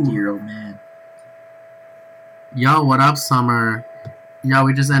Woo! a 50-year-old man. Yo, what up, Summer? Yo,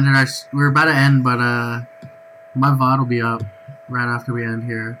 we just ended our. We're about to end, but my VOD will be up right after we end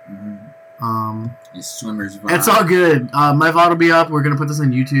here. Mm-hmm. It's swimmer's vibe. It's all good. My VOD will be up. We're gonna put this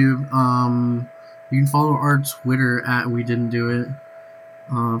on YouTube. You can follow our Twitter at We Didn't Do It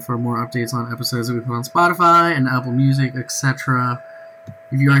for more updates on episodes that we put on Spotify and Apple Music, etc.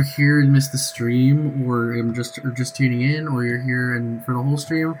 If you are here and missed the stream, or just tuning in, or you're here and for the whole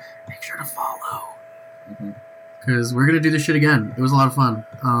stream, make sure to follow. Mhm. Because we're going to do this shit again. It was a lot of fun.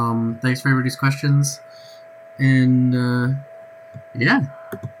 Thanks for everybody's questions. And, yeah.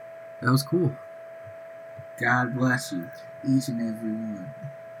 That was cool. God bless you, each and every one.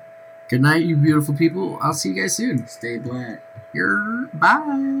 Good night, you beautiful people. I'll see you guys soon. Stay black.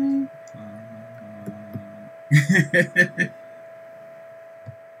 Bye.